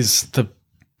think, is the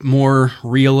more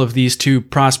real of these 2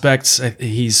 prospects.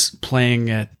 He's playing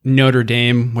at Notre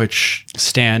Dame, which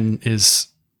Stan is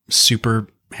super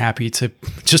happy to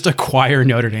just acquire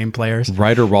Notre Dame players.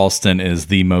 Ryder Ralston is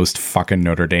the most fucking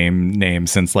Notre Dame name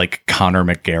since like Connor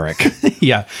McGarrick.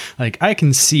 Yeah. Like I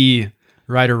can see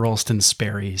Ryder Ralston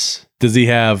Sperry's. Does he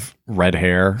have red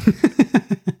hair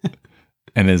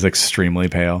and is extremely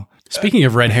pale? Speaking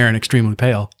of red hair and extremely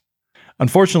pale.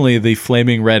 Unfortunately, the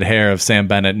flaming red hair of Sam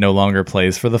Bennett no longer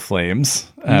plays for the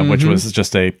Flames, which was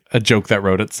just a joke that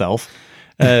wrote itself.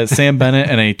 Sam Bennett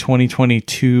and a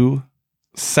 2022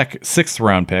 sixth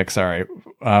round pick,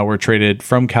 were traded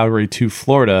from Calgary to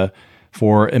Florida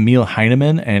for Emil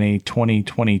Heineman and a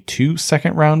 2022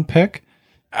 second round pick.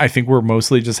 I think we're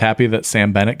mostly just happy that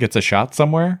Sam Bennett gets a shot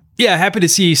somewhere. Yeah, happy to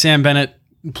see Sam Bennett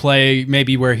play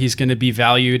maybe where he's going to be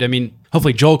valued. I mean,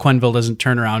 hopefully Joel Quenneville doesn't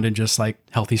turn around and just like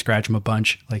healthy scratch him a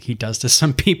bunch like he does to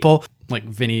some people, like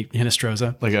Vinny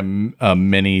Hinostroza. Like a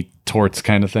mini Torts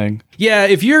kind of thing. Yeah,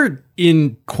 if you're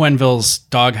in Quenneville's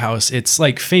doghouse, it's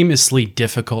like famously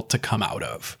difficult to come out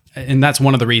of. And that's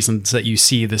one of the reasons that you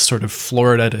see this sort of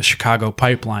Florida to Chicago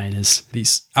pipeline is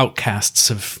these outcasts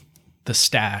of the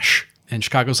stash. And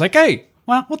Chicago's like, hey,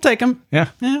 well, we'll take him. Yeah,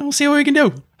 we'll see what we can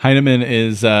do. Heineman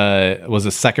was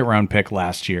a second round pick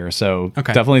last year, so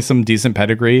definitely some decent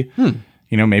pedigree.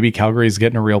 You know, maybe Calgary's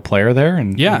getting a real player there,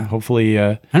 and hopefully.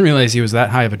 I didn't realize he was that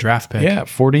high of a draft pick. Yeah,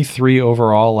 43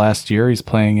 overall last year. He's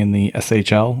playing in the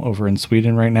SHL over in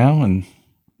Sweden right now, and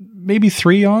maybe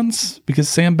 3 ons because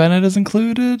Sam Bennett is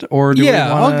included, or do we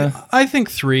want to? I think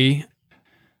 3.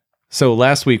 So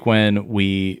last week when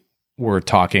we were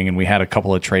talking and we had a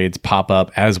couple of trades pop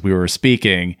up as we were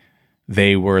speaking,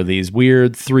 they were these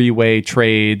weird 3-way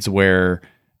trades where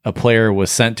a player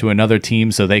was sent to another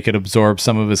team so they could absorb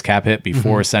some of his cap hit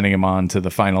before sending him on to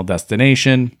the final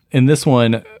destination. In this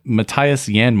one, Matthias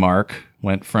Janmark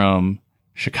went from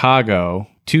Chicago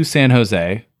to San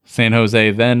Jose. San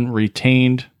Jose then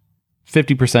retained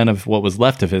 50% of what was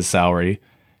left of his salary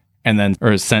and then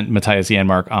sent Matthias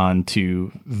Janmark onto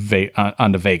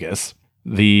Vegas.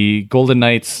 The Golden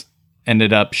Knights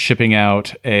ended up shipping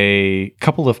out a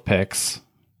couple of picks,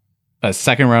 a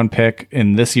second round pick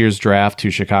in this year's draft to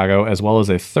Chicago, as well as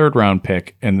a third round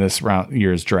pick in this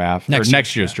year's draft,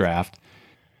 next year's draft.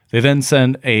 They then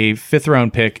sent a 5th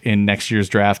round pick in next year's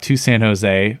draft to San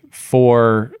Jose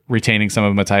for retaining some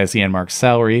of Matthias Janmark's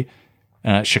salary.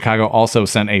 Chicago also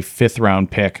sent a 5th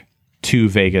round pick to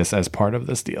Vegas as part of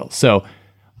this deal. So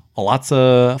lots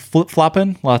of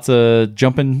flip-flopping, lots of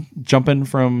jumping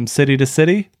from city to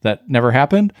city. That never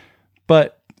happened.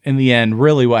 But in the end,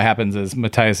 really what happens is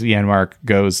Matthias Janmark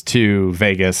goes to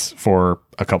Vegas for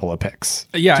a couple of picks.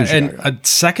 Yeah, and a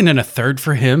second and a third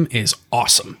for him is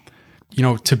awesome. You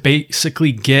know, to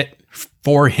basically get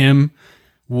for him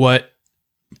what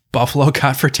Buffalo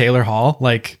got for Taylor Hall,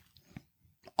 like,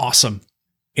 awesome.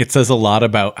 It says a lot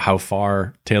about how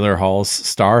far Taylor Hall's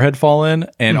star had fallen,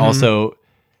 and also,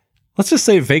 let's just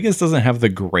say Vegas doesn't have the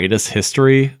greatest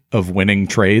history of winning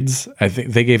trades. I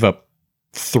think they gave up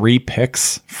 3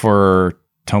 picks for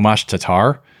Tomas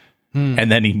Tatar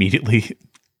and then immediately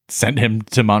sent him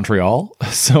to Montreal.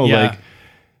 So like,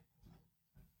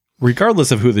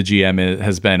 regardless of who the GM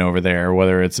has been over there,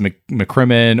 whether it's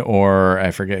McCrimmon or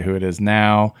I forget who it is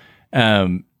now,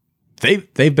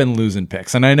 they've been losing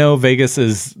picks. And I know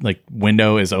Vegas's like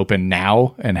window is open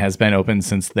now and has been open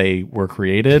since they were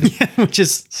created. Which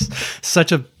is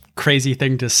such a crazy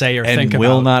thing to say or think about. And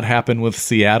will not happen with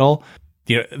Seattle.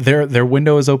 You know, their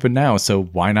window is open now, so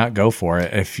why not go for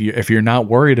it? If you're not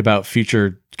worried about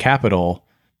future capital,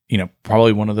 you know,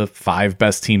 probably one of the 5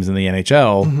 best teams in the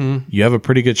NHL, you have a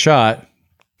pretty good shot.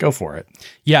 Go for it.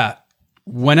 Yeah.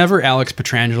 Whenever Alex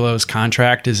Petrangelo's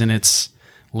contract is in its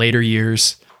later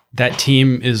years, that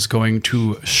team is going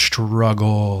to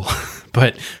struggle.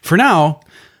 But for now,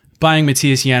 buying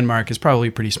Matthias Janmark is probably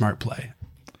a pretty smart play.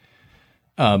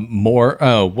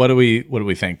 What do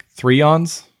we think? 3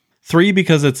 ons? 3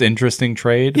 because it's interesting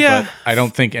trade. Yeah. But I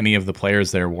don't think any of the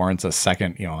players there warrants a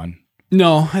second yawn.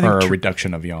 No, I think or a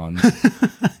reduction of yawns.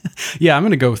 Yeah, I'm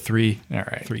going to go 3. All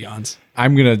right. 3 yawns.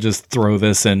 I'm going to just throw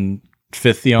this in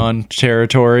 5th yawn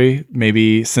territory.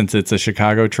 Maybe since it's a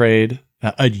Chicago trade,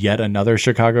 yet another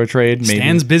Chicago trade. Maybe,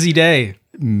 Stan's busy day.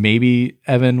 Maybe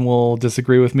Evan will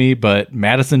disagree with me, but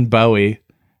Madison Bowie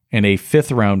and a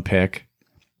 5th round pick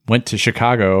went to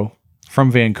Chicago from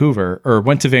Vancouver, or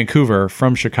went to Vancouver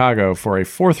from Chicago for a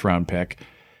 4th round pick.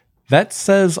 That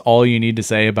says all you need to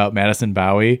say about Madison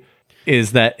Bowie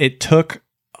is that it took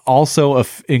also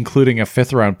including a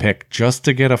 5th round pick just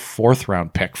to get a 4th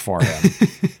round pick for him.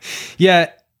 Yeah.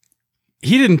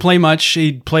 He didn't play much.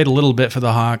 He played a little bit for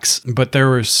the Hawks, but there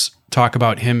was talk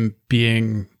about him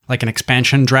being like an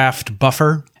expansion draft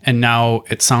buffer. And now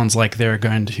it sounds like they're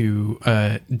going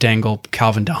to dangle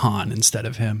Calvin DeHaan instead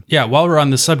of him. Yeah, while we're on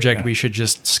the subject, we should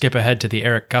just skip ahead to the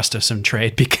Erik Gustafsson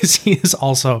trade because he is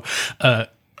also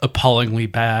appallingly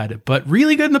bad, but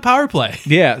really good in the power play.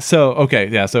 Yeah, so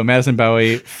Madison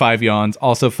Bowey, 5 yawns,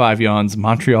 also 5 yawns.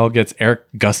 Montreal gets Erik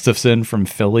Gustafsson from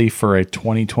Philly for a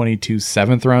 2022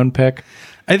 7th round pick.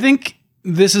 I think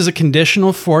this is a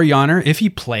conditional 4-yawner. If he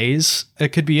plays, it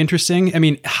could be interesting. I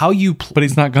mean, but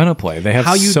he's not going to play. They have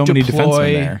so many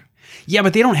defensemen there. Yeah,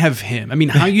 but they don't have him. I mean,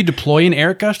 how you deploy an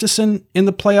Erik Gustafsson in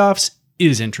the playoffs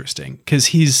is interesting because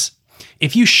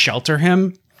if you shelter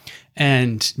him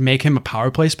and make him a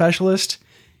power play specialist,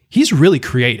 he's really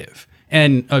creative.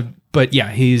 But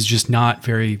yeah, he's just not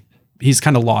he's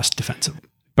kind of lost defensively.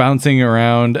 Bouncing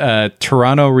around,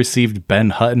 Toronto received Ben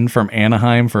Hutton from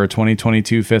Anaheim for a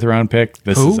 2022 5th round pick.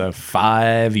 This is a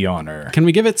 5-yawner. Can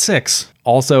we give it 6?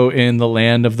 Also in the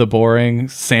land of the boring,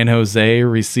 San Jose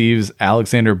receives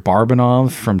Alexander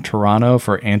Barbanov from Toronto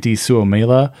for Antti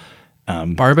Suomela.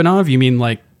 Barbanov? You mean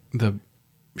like the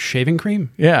shaving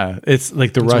cream? Yeah, it's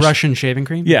like the Russian shaving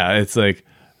cream? Yeah, it's like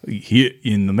here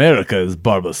in America is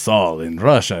Barbasol, in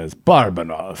Russia is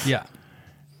Barbanov. Yeah.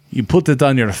 You put it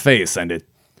on your face and it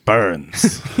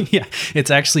burns. Yeah, it's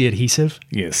actually adhesive.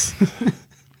 Yes.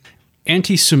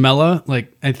 Antti Suomela,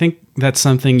 like, I think that's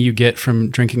something you get from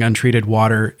drinking untreated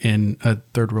water in a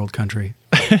third world country.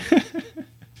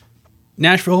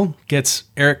 Nashville gets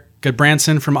Erik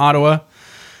Goodbranson from Ottawa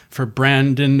for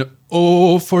Brandon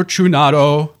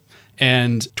Fortunato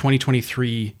and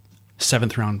 2023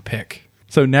 7th round pick.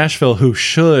 So Nashville, who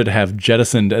should have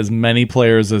jettisoned as many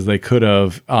players as they could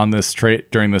have on this trade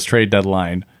during this trade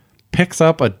deadline, picks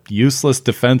up a useless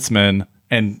defenseman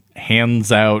and hands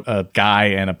out a guy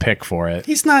and a pick for it.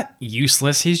 He's not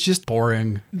useless. He's just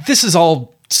boring. This is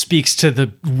all speaks to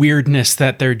the weirdness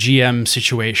that their GM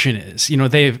situation is. You know,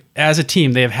 as a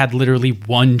team, they have had literally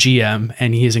one GM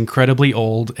and he is incredibly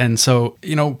old. And so,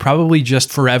 you know, probably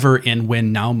just forever in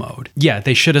win now mode. Yeah,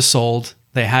 they should have sold.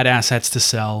 They had assets to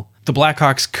sell. The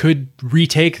Blackhawks could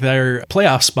retake their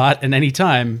playoff spot at any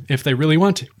time if they really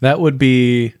want to. That would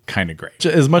be kind of great.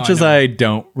 As much as I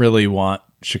don't really want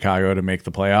Chicago to make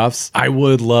the playoffs, I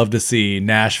would love to see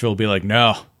Nashville be like,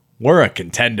 no, we're a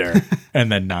contender,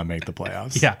 and then not make the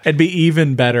playoffs. Yeah. It'd be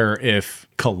even better if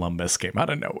Columbus came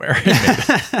out of nowhere.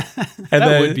 And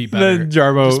that would be better. Then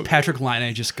Jarmo, just Patrick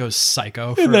Laine just goes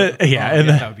psycho.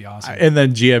 That would be awesome. And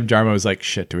then GM Jarmo was like,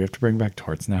 shit, do we have to bring back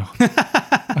Torts now?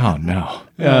 Oh, no.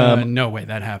 No way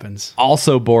that happens.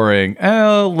 Also boring.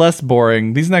 Less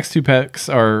boring. These next two picks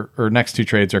next two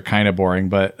trades are kind of boring,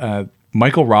 but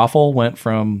Michael Raffl went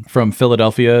from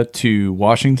Philadelphia to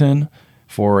Washington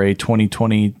for a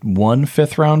 2021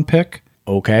 5th round pick.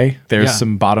 Okay. There's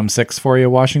some bottom 6 for you,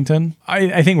 Washington.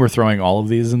 I think we're throwing all of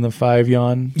these in the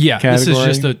 5-yawn category. This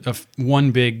is just a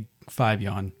one big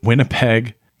 5-yawn.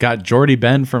 Winnipeg got Jordy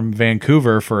Ben from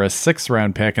Vancouver for a 6th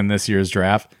round pick in this year's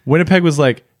draft. Winnipeg was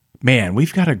like, man,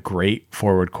 we've got a great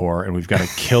forward core and we've got a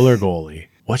killer goalie.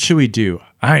 What should we do?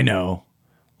 I know.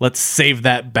 Let's save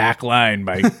that back line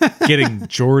by getting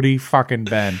Jordy fucking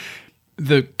Ben.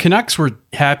 The Canucks were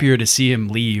happier to see him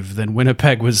leave than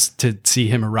Winnipeg was to see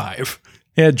him arrive.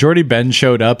 Yeah, Jordy Ben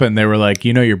showed up and they were like,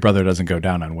 you know, your brother doesn't go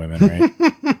down on women,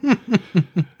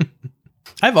 right?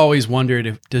 I've always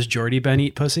wondered, does Jordy Ben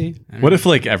eat pussy? What if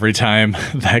like every time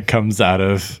that comes out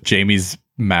of Jamie's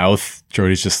mouth,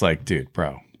 Jordy's just like, dude,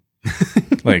 bro,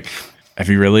 like,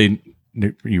 you really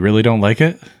don't like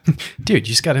it? Dude,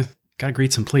 you just gotta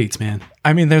greet some pleats, man.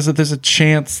 I mean, there's a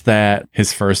chance that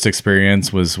his first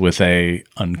experience was with a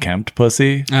unkempt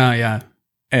pussy. Oh yeah.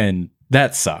 And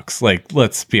that sucks. Like,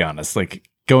 let's be honest, like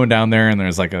going down there and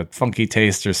there's like a funky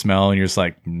taste or smell and you're just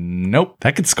like, nope,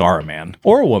 that could scar a man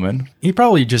or a woman. He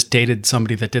probably just dated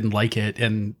somebody that didn't like it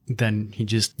and then he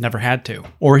just never had to.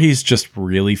 Or he's just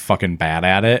really fucking bad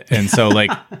at it. And so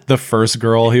like the first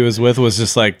girl he was with was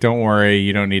just like, don't worry,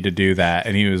 you don't need to do that.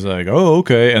 And he was like, oh,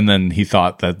 okay. And then he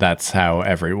thought that that's how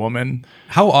every woman.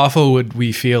 How awful would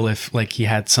we feel if like he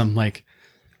had some like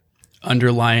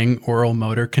underlying oral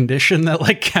motor condition that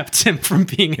like kept him from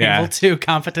being able to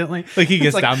competently, like he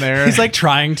gets down there, he's like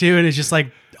trying to, and it's just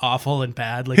like awful and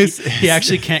bad. Like he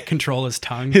actually can't control his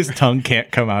tongue. His tongue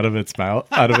can't come out of his mouth.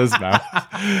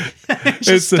 It's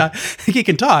just stuck. He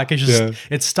can talk. It's just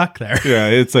it's stuck there. Yeah,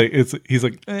 he's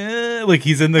like like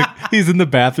he's in the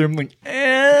bathroom like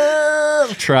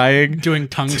doing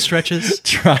tongue stretches,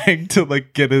 trying to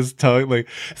like get his tongue like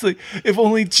it's like if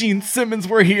only Gene Simmons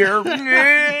were here.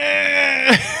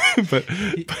 But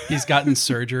he's gotten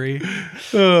surgery.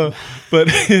 But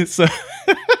it's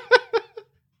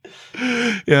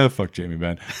Yeah, fuck Jamie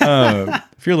Benn.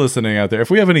 If you're listening out there,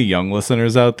 if we have any young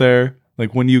listeners out there,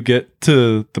 like when you get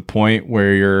to the point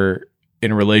where you're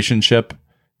in a relationship,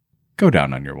 go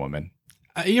down on your woman.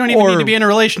 You don't even need to be in a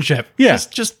relationship. Yeah.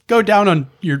 Just go down on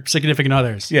your significant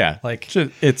others. Yeah. Like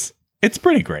it's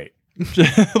pretty great.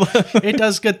 It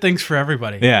does good things for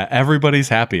everybody. Yeah, everybody's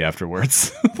happy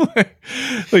afterwards.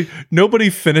 like nobody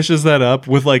finishes that up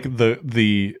with like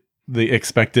the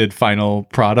expected final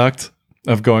product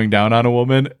of going down on a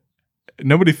woman.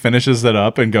 Nobody finishes that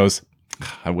up and goes,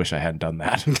 I wish I hadn't done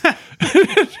that.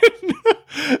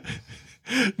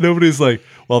 Nobody's like,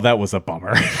 well, that was a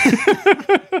bummer.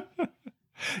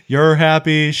 You're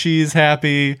happy. She's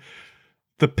happy.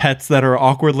 The pets that are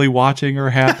awkwardly watching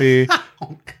are happy.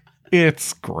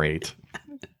 It's great.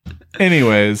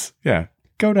 Anyways, yeah,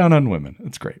 go down on women.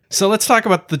 It's great. So let's talk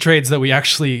about the trades that we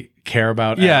actually care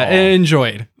about.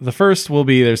 Enjoyed. The first will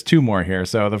be, there's two more here.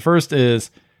 So the first is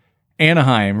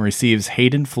Anaheim receives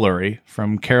Hayden Fleury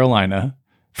from Carolina.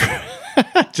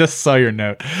 Just saw your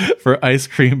note for ice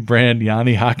cream brand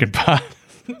Yanni Hakanpää.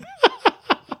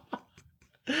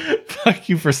 Fuck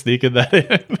you for sneaking that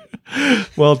in.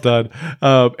 Well done.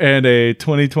 And a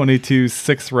 2022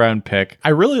 6th round pick. I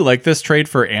really like this trade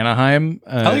for Anaheim.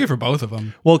 I like it for both of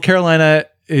them. Well, Carolina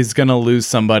is going to lose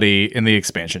somebody in the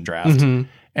expansion draft,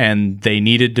 and they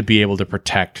needed to be able to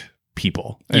protect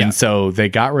people. And so they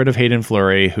got rid of Hayden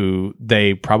Fleury, who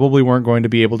they probably weren't going to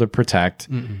be able to protect,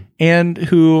 and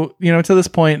who, to this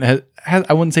point,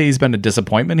 I wouldn't say he's been a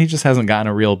disappointment. He just hasn't gotten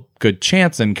a real good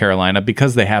chance in Carolina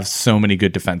because they have so many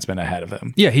good defensemen ahead of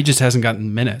him. Yeah, he just hasn't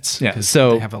gotten minutes. Yeah,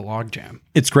 so they have a logjam.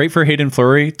 It's great for Hayden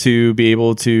Fleury to be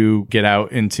able to get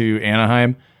out into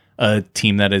Anaheim, a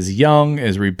team that is young,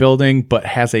 is rebuilding, but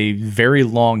has a very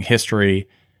long history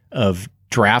of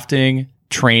drafting,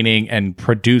 training, and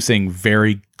producing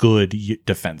very good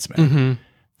defensemen.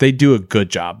 They do a good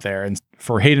job there. And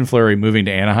for Hayden Fleury moving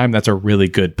to Anaheim, that's a really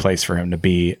good place for him to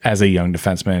be as a young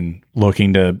defenseman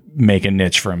looking to make a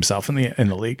niche for himself in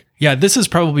the league. Yeah, this is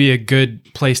probably a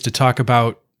good place to talk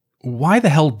about why the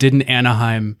hell didn't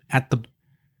Anaheim, at the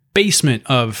basement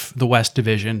of the West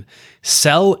Division,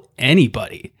 sell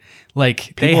anybody?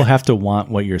 Like, people have to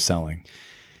want what you're selling.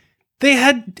 They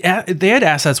had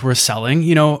assets worth selling.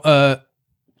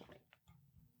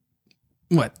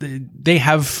 What they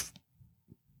have.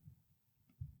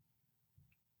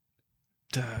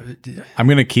 I'm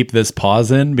going to keep this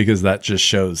pause in because that just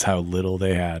shows how little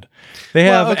they had. They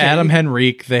have Adam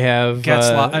Henrique. They have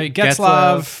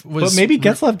Getzlaf. But maybe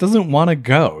Getzlaf doesn't want to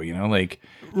go.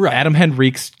 Right. Adam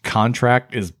Henrique's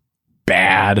contract is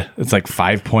bad. It's like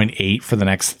 5.8 for the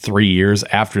next 3 years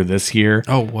after this year.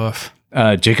 Oh, woof.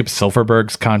 Jacob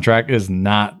Silfverberg's contract is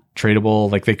not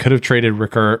tradable. Like, they could have traded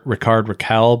Ricard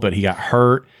Raquel, but he got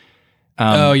hurt.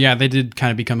 They did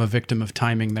kind of become a victim of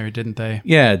timing there, didn't they?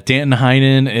 Yeah, Danton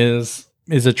Heinen is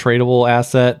a tradable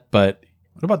asset, but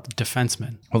what about the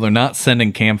defenseman? Well, they're not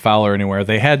sending Cam Fowler anywhere.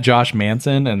 They had Josh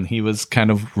Manson, and he was kind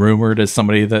of rumored as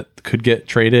somebody that could get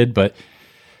traded, but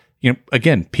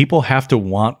again, people have to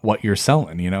want what you're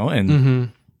selling,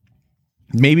 and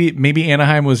maybe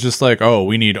Anaheim was just like, oh,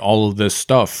 we need all of this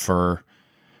stuff for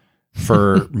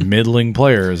middling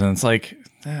players, and it's like,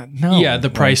 no. Yeah, the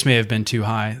price may have been too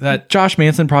high. That Josh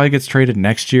Manson probably gets traded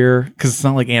next year because it's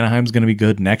not like Anaheim's going to be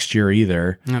good next year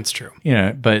either. That's true.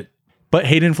 But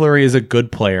Hayden Fleury is a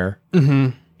good player.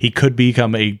 He could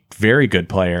become a very good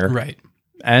player. Right.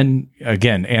 And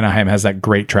again, Anaheim has that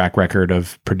great track record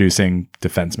of producing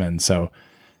defensemen. So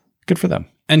good for them.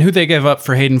 And who they gave up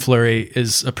for Hayden Fleury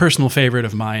is a personal favorite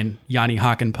of mine, Yanni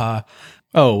Hakanpää.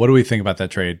 Oh, what do we think about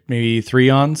that trade? Maybe 3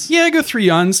 yawns? Yeah, I go 3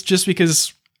 yawns just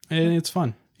because it's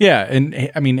fun. Yeah,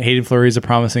 and I mean, Hayden Fleury is a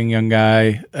promising young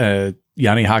guy.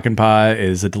 Yanni Hakanpää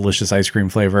is a delicious ice cream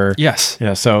flavor. Yes.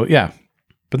 Yeah, so yeah.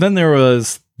 But then there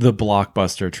was the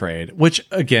blockbuster trade, which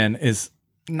again is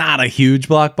not a huge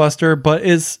blockbuster, but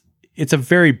it's a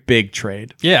very big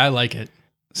trade. Yeah, I like it.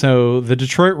 So the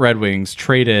Detroit Red Wings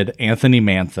traded Anthony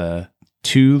Mantha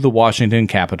to the Washington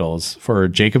Capitals for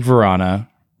Jacob Vrana,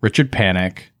 Richard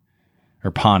Panik,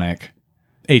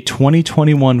 a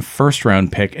 2021 first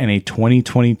round pick, and a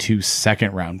 2022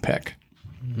 second round pick.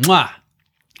 Mwah!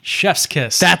 Chef's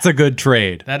kiss. That's a good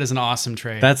trade. That is an awesome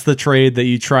trade. That's the trade that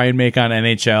you try and make on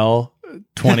NHL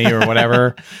 20 or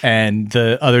whatever, and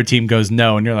the other team goes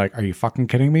no, and you're like, are you fucking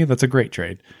kidding me? That's a great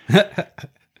trade.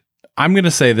 I'm going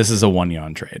to say this is a 1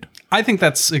 yawn trade. I think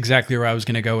that's exactly where I was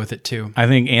going to go with it too. I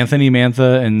think Anthony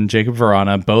Mantha and Jacob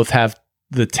Vrana both have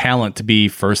the talent to be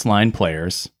first line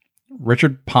players.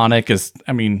 Richard Panik is,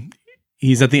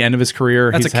 He's at the end of his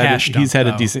career. That's He's had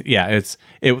a decent,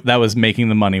 that was making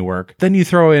the money work. Then you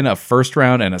throw in a first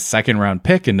round and a second round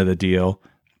pick into the deal.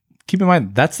 Keep in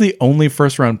mind, that's the only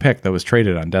first round pick that was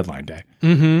traded on deadline day.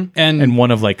 Mm-hmm. And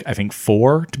one of I think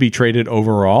 4 to be traded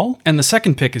overall. And the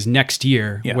second pick is next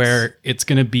year, where it's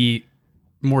going to be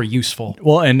more useful.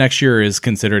 Well, and next year is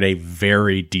considered a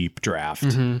very deep draft.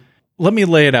 Mm-hmm. Let me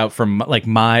lay it out from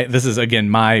this is again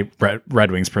my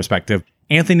Red Wings perspective.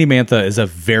 Anthony Mantha is a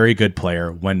very good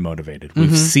player when motivated.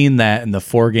 We've seen that in the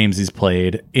 4 games he's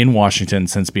played in Washington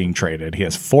since being traded. He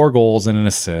has 4 goals and an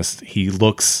assist. He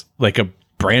looks like a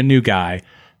brand new guy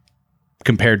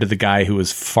compared to the guy who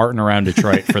was farting around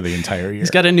Detroit for the entire year. He's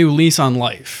got a new lease on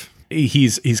life.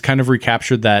 He's kind of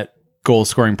recaptured that goal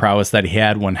scoring prowess that he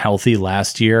had when healthy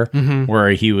last year, where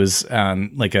he was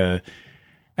on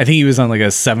I think he was on a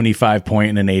 75 point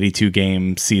in an 82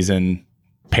 game season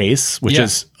pace, which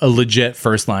is a legit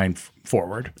first line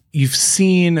forward. You've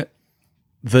seen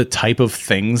the type of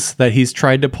things that he's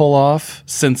tried to pull off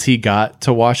since he got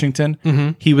to Washington.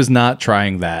 Mm-hmm. He was not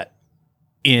trying that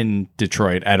in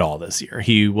Detroit at all this year.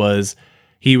 He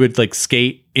would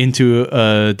skate into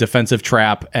a defensive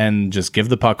trap and just give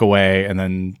the puck away and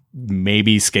then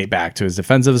maybe skate back to his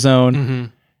defensive zone. Mm-hmm.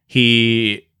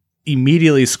 He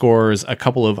immediately scores a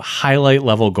couple of highlight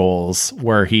level goals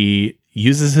where he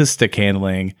uses his stick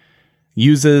handling,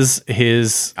 uses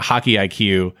his hockey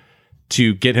IQ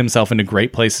to get himself into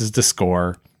great places to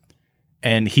score.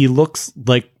 And he looks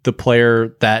like the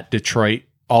player that Detroit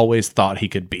always thought he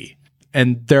could be.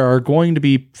 And there are going to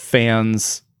be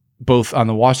fans both on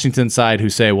the Washington side who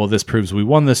say, well, this proves we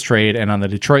won this trade, and on the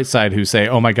Detroit side who say,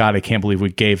 oh my God, I can't believe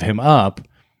we gave him up.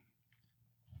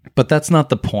 But that's not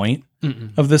the point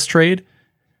of this trade.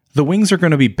 The Wings are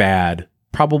going to be bad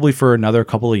probably for another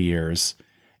couple of years,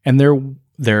 and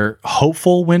their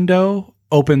hopeful window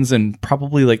opens in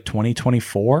probably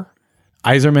 2024.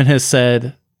 Yzerman has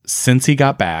said since he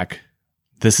got back,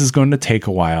 this is going to take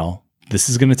a while. This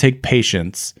is going to take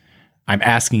patience. I'm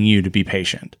asking you to be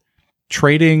patient.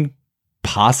 Trading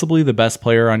possibly the best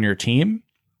player on your team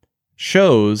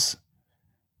shows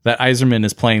that Yzerman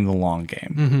is playing the long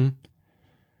game. Mm-hmm.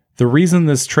 The reason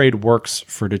this trade works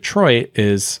for Detroit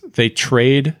is they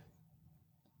trade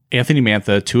Anthony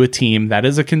Mantha to a team that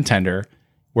is a contender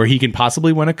where he can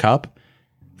possibly win a cup.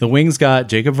 The Wings got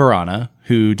Jacob Vrana,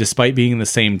 who, despite being in the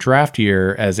same draft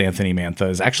year as Anthony Mantha,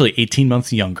 is actually 18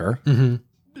 months younger.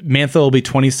 Mm-hmm. Mantha will be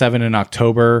 27 in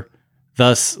October.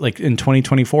 Thus, in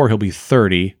 2024, he'll be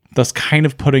 30, thus kind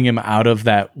of putting him out of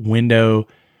that window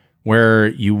where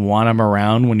you want him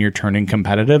around when you're turning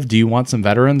competitive. Do you want some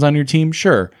veterans on your team?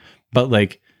 Sure. But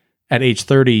at age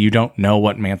 30, you don't know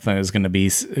what Mantha is going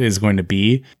to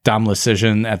be. Dom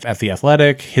Lucian at The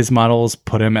Athletic, his models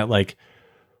put him at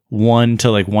 1 to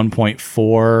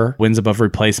 1.4 wins above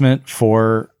replacement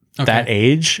for that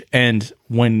age. And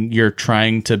when you're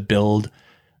trying to build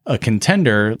a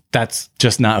contender, that's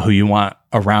just not who you want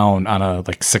around on a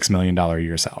 $6 million a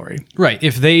year salary. Right.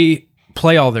 If they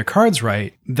play all their cards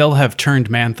right, they'll have turned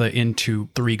Mantha into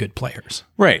 3 good players.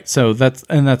 Right. So that's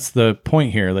the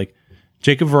point here.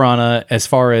 Jacob Vrana, as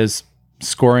far as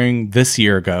scoring this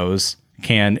year goes,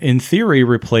 can in theory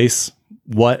replace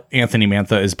what Anthony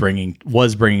Mantha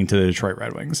was bringing to the Detroit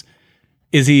Red Wings.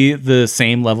 Is he the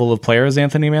same level of player as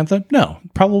Anthony Mantha? No,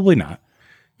 probably not.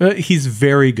 He's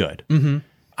very good. Mm-hmm.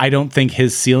 I don't think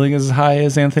his ceiling is as high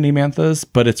as Anthony Mantha's,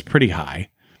 but it's pretty high.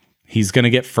 He's going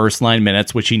to get first line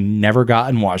minutes, which he never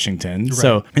got in Washington. Right.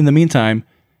 So in the meantime,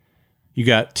 you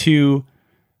got 2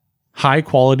 high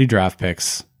quality draft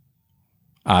picks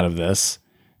out of this.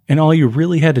 And all you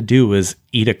really had to do was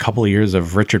eat a couple of years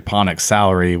of Richard Panik's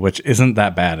salary, which isn't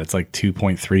that bad. It's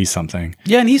 2.3 something.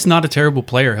 Yeah, and he's not a terrible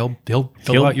player. He'll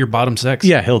fill out your bottom 6.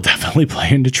 Yeah, he'll definitely play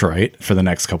in Detroit for the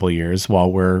next couple of years while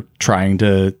we're trying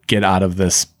to get out of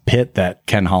this pit that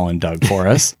Ken Holland dug for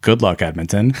us. Good luck,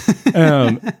 Edmonton.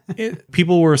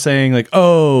 People were saying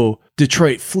oh,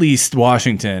 Detroit fleeced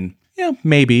Washington. Yeah,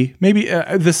 maybe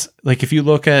this, if you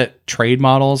look at trade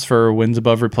models for wins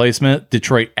above replacement,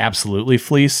 Detroit absolutely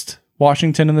fleeced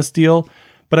Washington in this deal,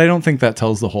 but I don't think that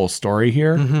tells the whole story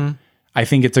here. Mm-hmm. I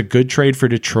think it's a good trade for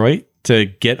Detroit to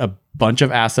get a bunch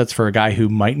of assets for a guy who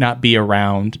might not be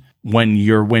around when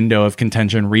your window of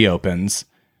contention reopens.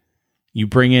 You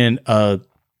bring in a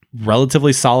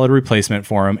relatively solid replacement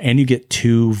for him, and you get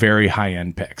 2 very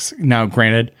high-end picks. Now,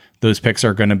 granted, those picks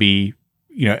are going to be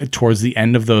towards the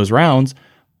end of those rounds,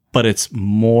 but it's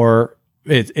more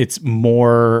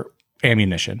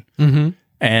ammunition. Mm-hmm.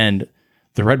 And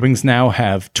the Red Wings now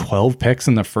have 12 picks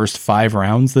in the first 5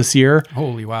 rounds this year.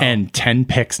 Holy wow. And 10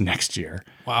 picks next year.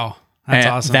 Wow. That's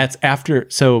awesome. That's after.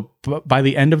 So by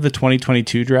the end of the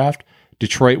 2022 draft,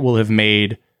 Detroit will have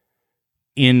made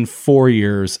in 4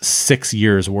 years, 6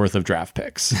 years worth of draft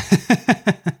picks.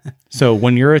 So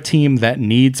when you're a team that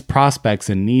needs prospects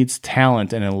and needs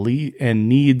talent and elite and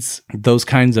needs those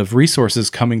kinds of resources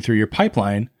coming through your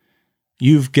pipeline,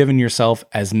 you've given yourself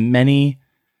as many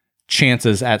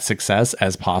chances at success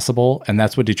as possible. And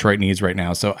that's what Detroit needs right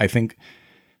now. So I think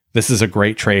this is a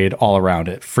great trade all around.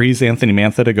 It frees Anthony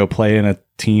Mantha to go play in a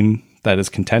team that is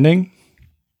contending.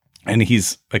 And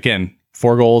he's, again,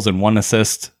 4 goals and 1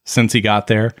 assist since he got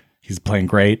there. He's playing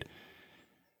great.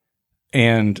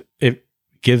 And it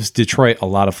gives Detroit a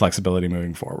lot of flexibility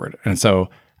moving forward. And so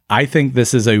I think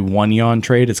this is a Wonyan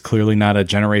trade. It's clearly not a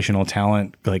generational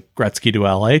talent like Gretzky to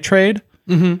LA trade,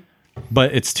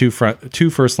 but it's two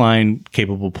first line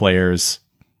capable players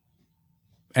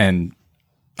and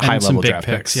high level draft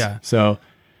picks. Yeah. So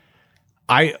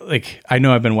I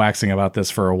know I've been waxing about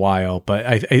this for a while, but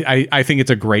I think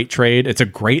it's a great trade. It's a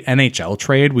great NHL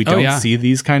trade. We don't see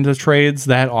these kinds of trades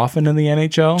that often in the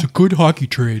NHL. It's a good hockey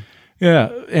trade. Yeah.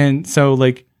 And so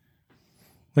like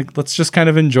let's just kind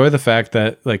of enjoy the fact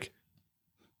that like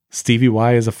Stevie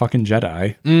Y is a fucking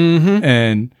Jedi.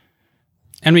 And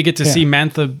we get to see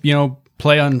Mantha,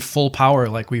 play on full power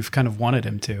like we've kind of wanted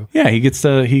him to. Yeah, he gets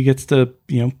to,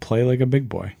 play like a big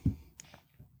boy.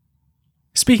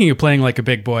 Speaking of playing like a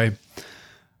big boy,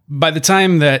 by the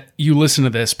time that you listen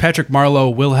to this, Patrick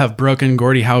Marleau will have broken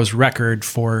Gordie Howe's record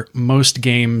for most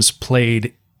games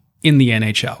played in the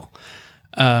NHL.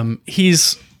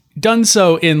 He's done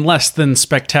so in less than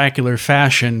spectacular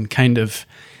fashion, kind of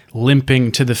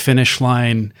limping to the finish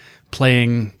line,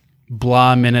 playing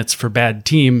blah minutes for bad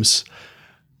teams.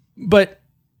 But,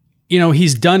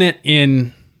 he's done it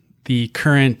in the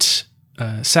current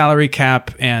salary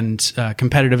cap and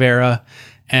competitive era.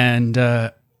 And,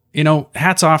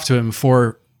 hats off to him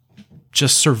for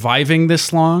just surviving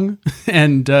this long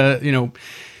and,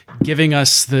 giving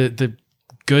us the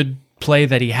good play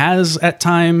that he has at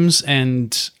times.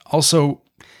 And also,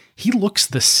 he looks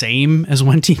the same as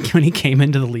when he came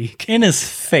into the league. In his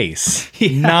face,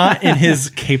 not in his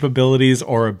capabilities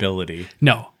or ability.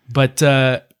 No, but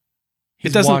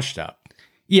he's washed up.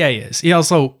 Yeah, he is.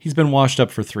 He's been washed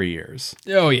up for 3 years.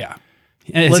 Oh, yeah.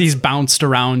 As he's bounced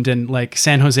around and like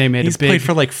San Jose he's played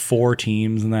for like 4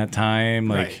 teams in that time.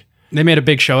 Like right. They made a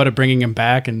big show out of bringing him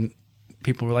back and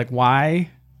people were like, why?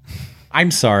 I'm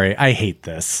sorry. I hate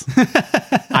this.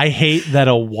 I hate that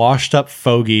a washed up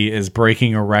fogey is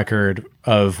breaking a record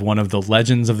of one of the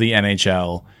legends of the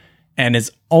NHL and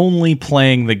is only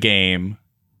playing the game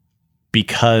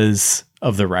because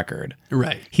of the record.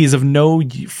 Right. He's of no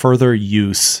further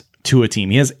use to a team.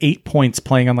 He has 8 points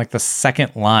playing on like the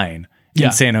second line in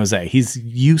San Jose. He's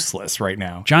useless right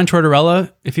now. John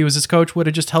Tortorella, if he was his coach, would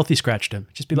have just healthy scratched him.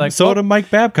 Just be like, so did Mike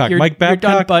Babcock. Mike Babcock,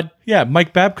 you're done, bud. Yeah,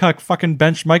 Mike Babcock fucking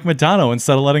benched Mike Modano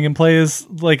instead of letting him play his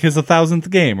 1,000th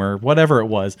game or whatever it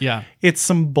was. Yeah. It's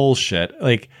some bullshit.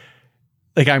 Like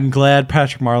I'm glad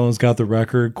Patrick Marleau's got the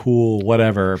record. Cool,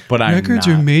 whatever. But records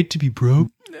are made to be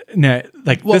broke. No,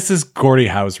 this is Gordie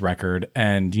Howe's record,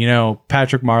 and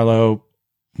Patrick Marleau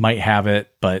might have it,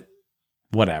 but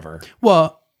whatever.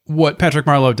 Well, what Patrick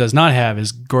Marleau does not have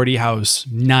is Gordie Howe's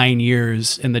 9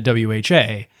 years in the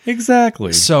WHA.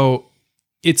 Exactly. So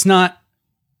it's not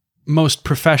most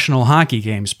professional hockey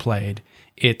games played.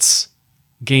 It's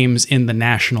games in the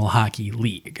National Hockey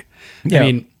League. Yeah. I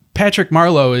mean, Patrick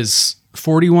Marleau is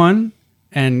 41,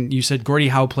 and you said Gordie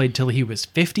Howe played till he was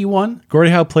 51?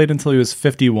 Gordie Howe played until he was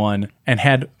 51 and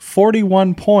had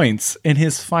 41 points in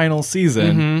his final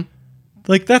season. Mm-hmm.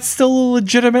 Like, that's still a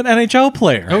legitimate NHL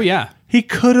player. Oh, yeah. He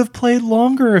could have played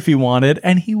longer if he wanted,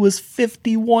 and he was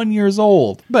 51 years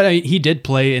old. But he did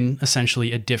play in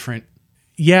essentially a different...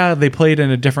 Yeah, they played in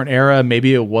a different era.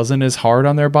 Maybe it wasn't as hard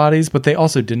on their bodies, but they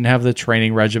also didn't have the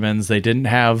training regimens. They didn't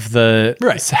have the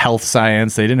health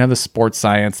science. They didn't have the sports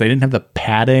science. They didn't have the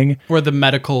padding. Or the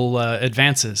medical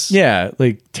advances. Yeah,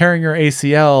 like tearing your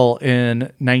ACL in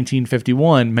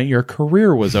 1951 meant your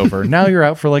career was over. Now you're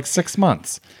out for like 6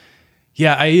 months.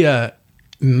 Yeah, I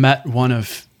met one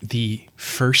of the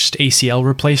first ACL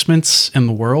replacements in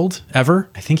the world ever.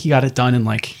 I think he got it done in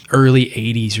like early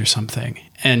 80s or something.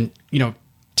 And,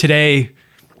 today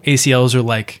ACLs are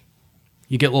like,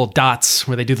 you get little dots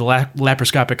where they do the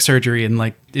laparoscopic surgery and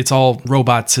like it's all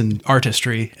robots and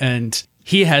artistry. And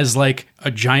he has like a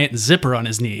giant zipper on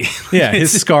his knee. Yeah,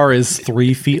 his scar is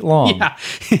 3 feet long. Yeah,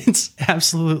 it's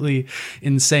absolutely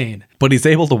insane. But he's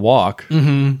able to walk.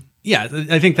 Mm-hmm. Yeah,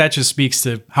 I think that just speaks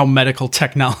to how medical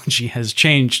technology has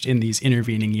changed in these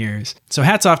intervening years. So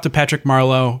hats off to Patrick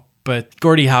Marleau, but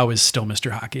Gordie Howe is still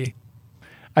Mr. Hockey.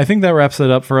 I think that wraps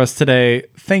it up for us today.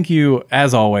 Thank you,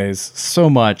 as always, so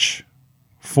much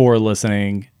for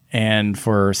listening and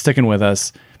for sticking with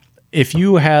us. If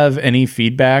you have any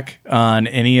feedback on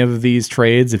any of these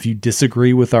trades, if you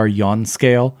disagree with our yawn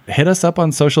scale, hit us up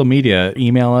on social media.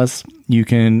 Email us. You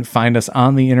can find us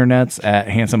on the internets at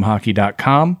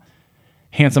handsomehockey.com,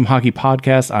 Handsome Hockey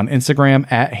Podcast on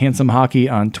Instagram, at Handsome Hockey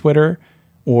on Twitter,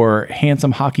 or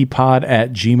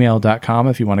handsomehockeypod@gmail.com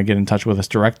if you want to get in touch with us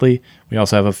directly. We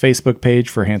also have a Facebook page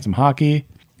for Handsome Hockey.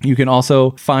 You can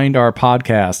also find our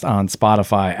podcast on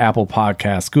Spotify, Apple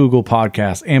Podcasts, Google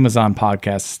Podcasts, Amazon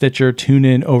Podcasts, Stitcher,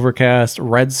 TuneIn, Overcast,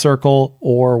 Red Circle,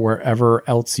 or wherever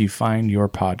else you find your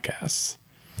podcasts.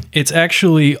 It's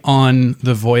actually on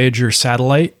the Voyager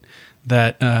satellite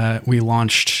that we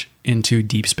launched into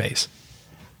deep space.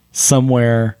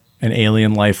 Somewhere an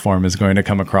alien life form is going to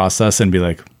come across us and be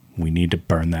like, we need to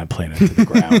burn that planet to the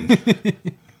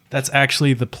ground. That's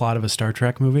actually the plot of a Star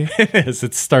Trek movie. It is.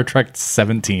 It's Star Trek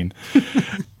 17.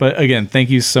 But again, thank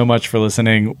you so much for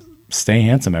listening. Stay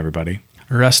handsome, everybody.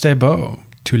 Restez beau,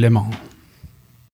 tout le monde.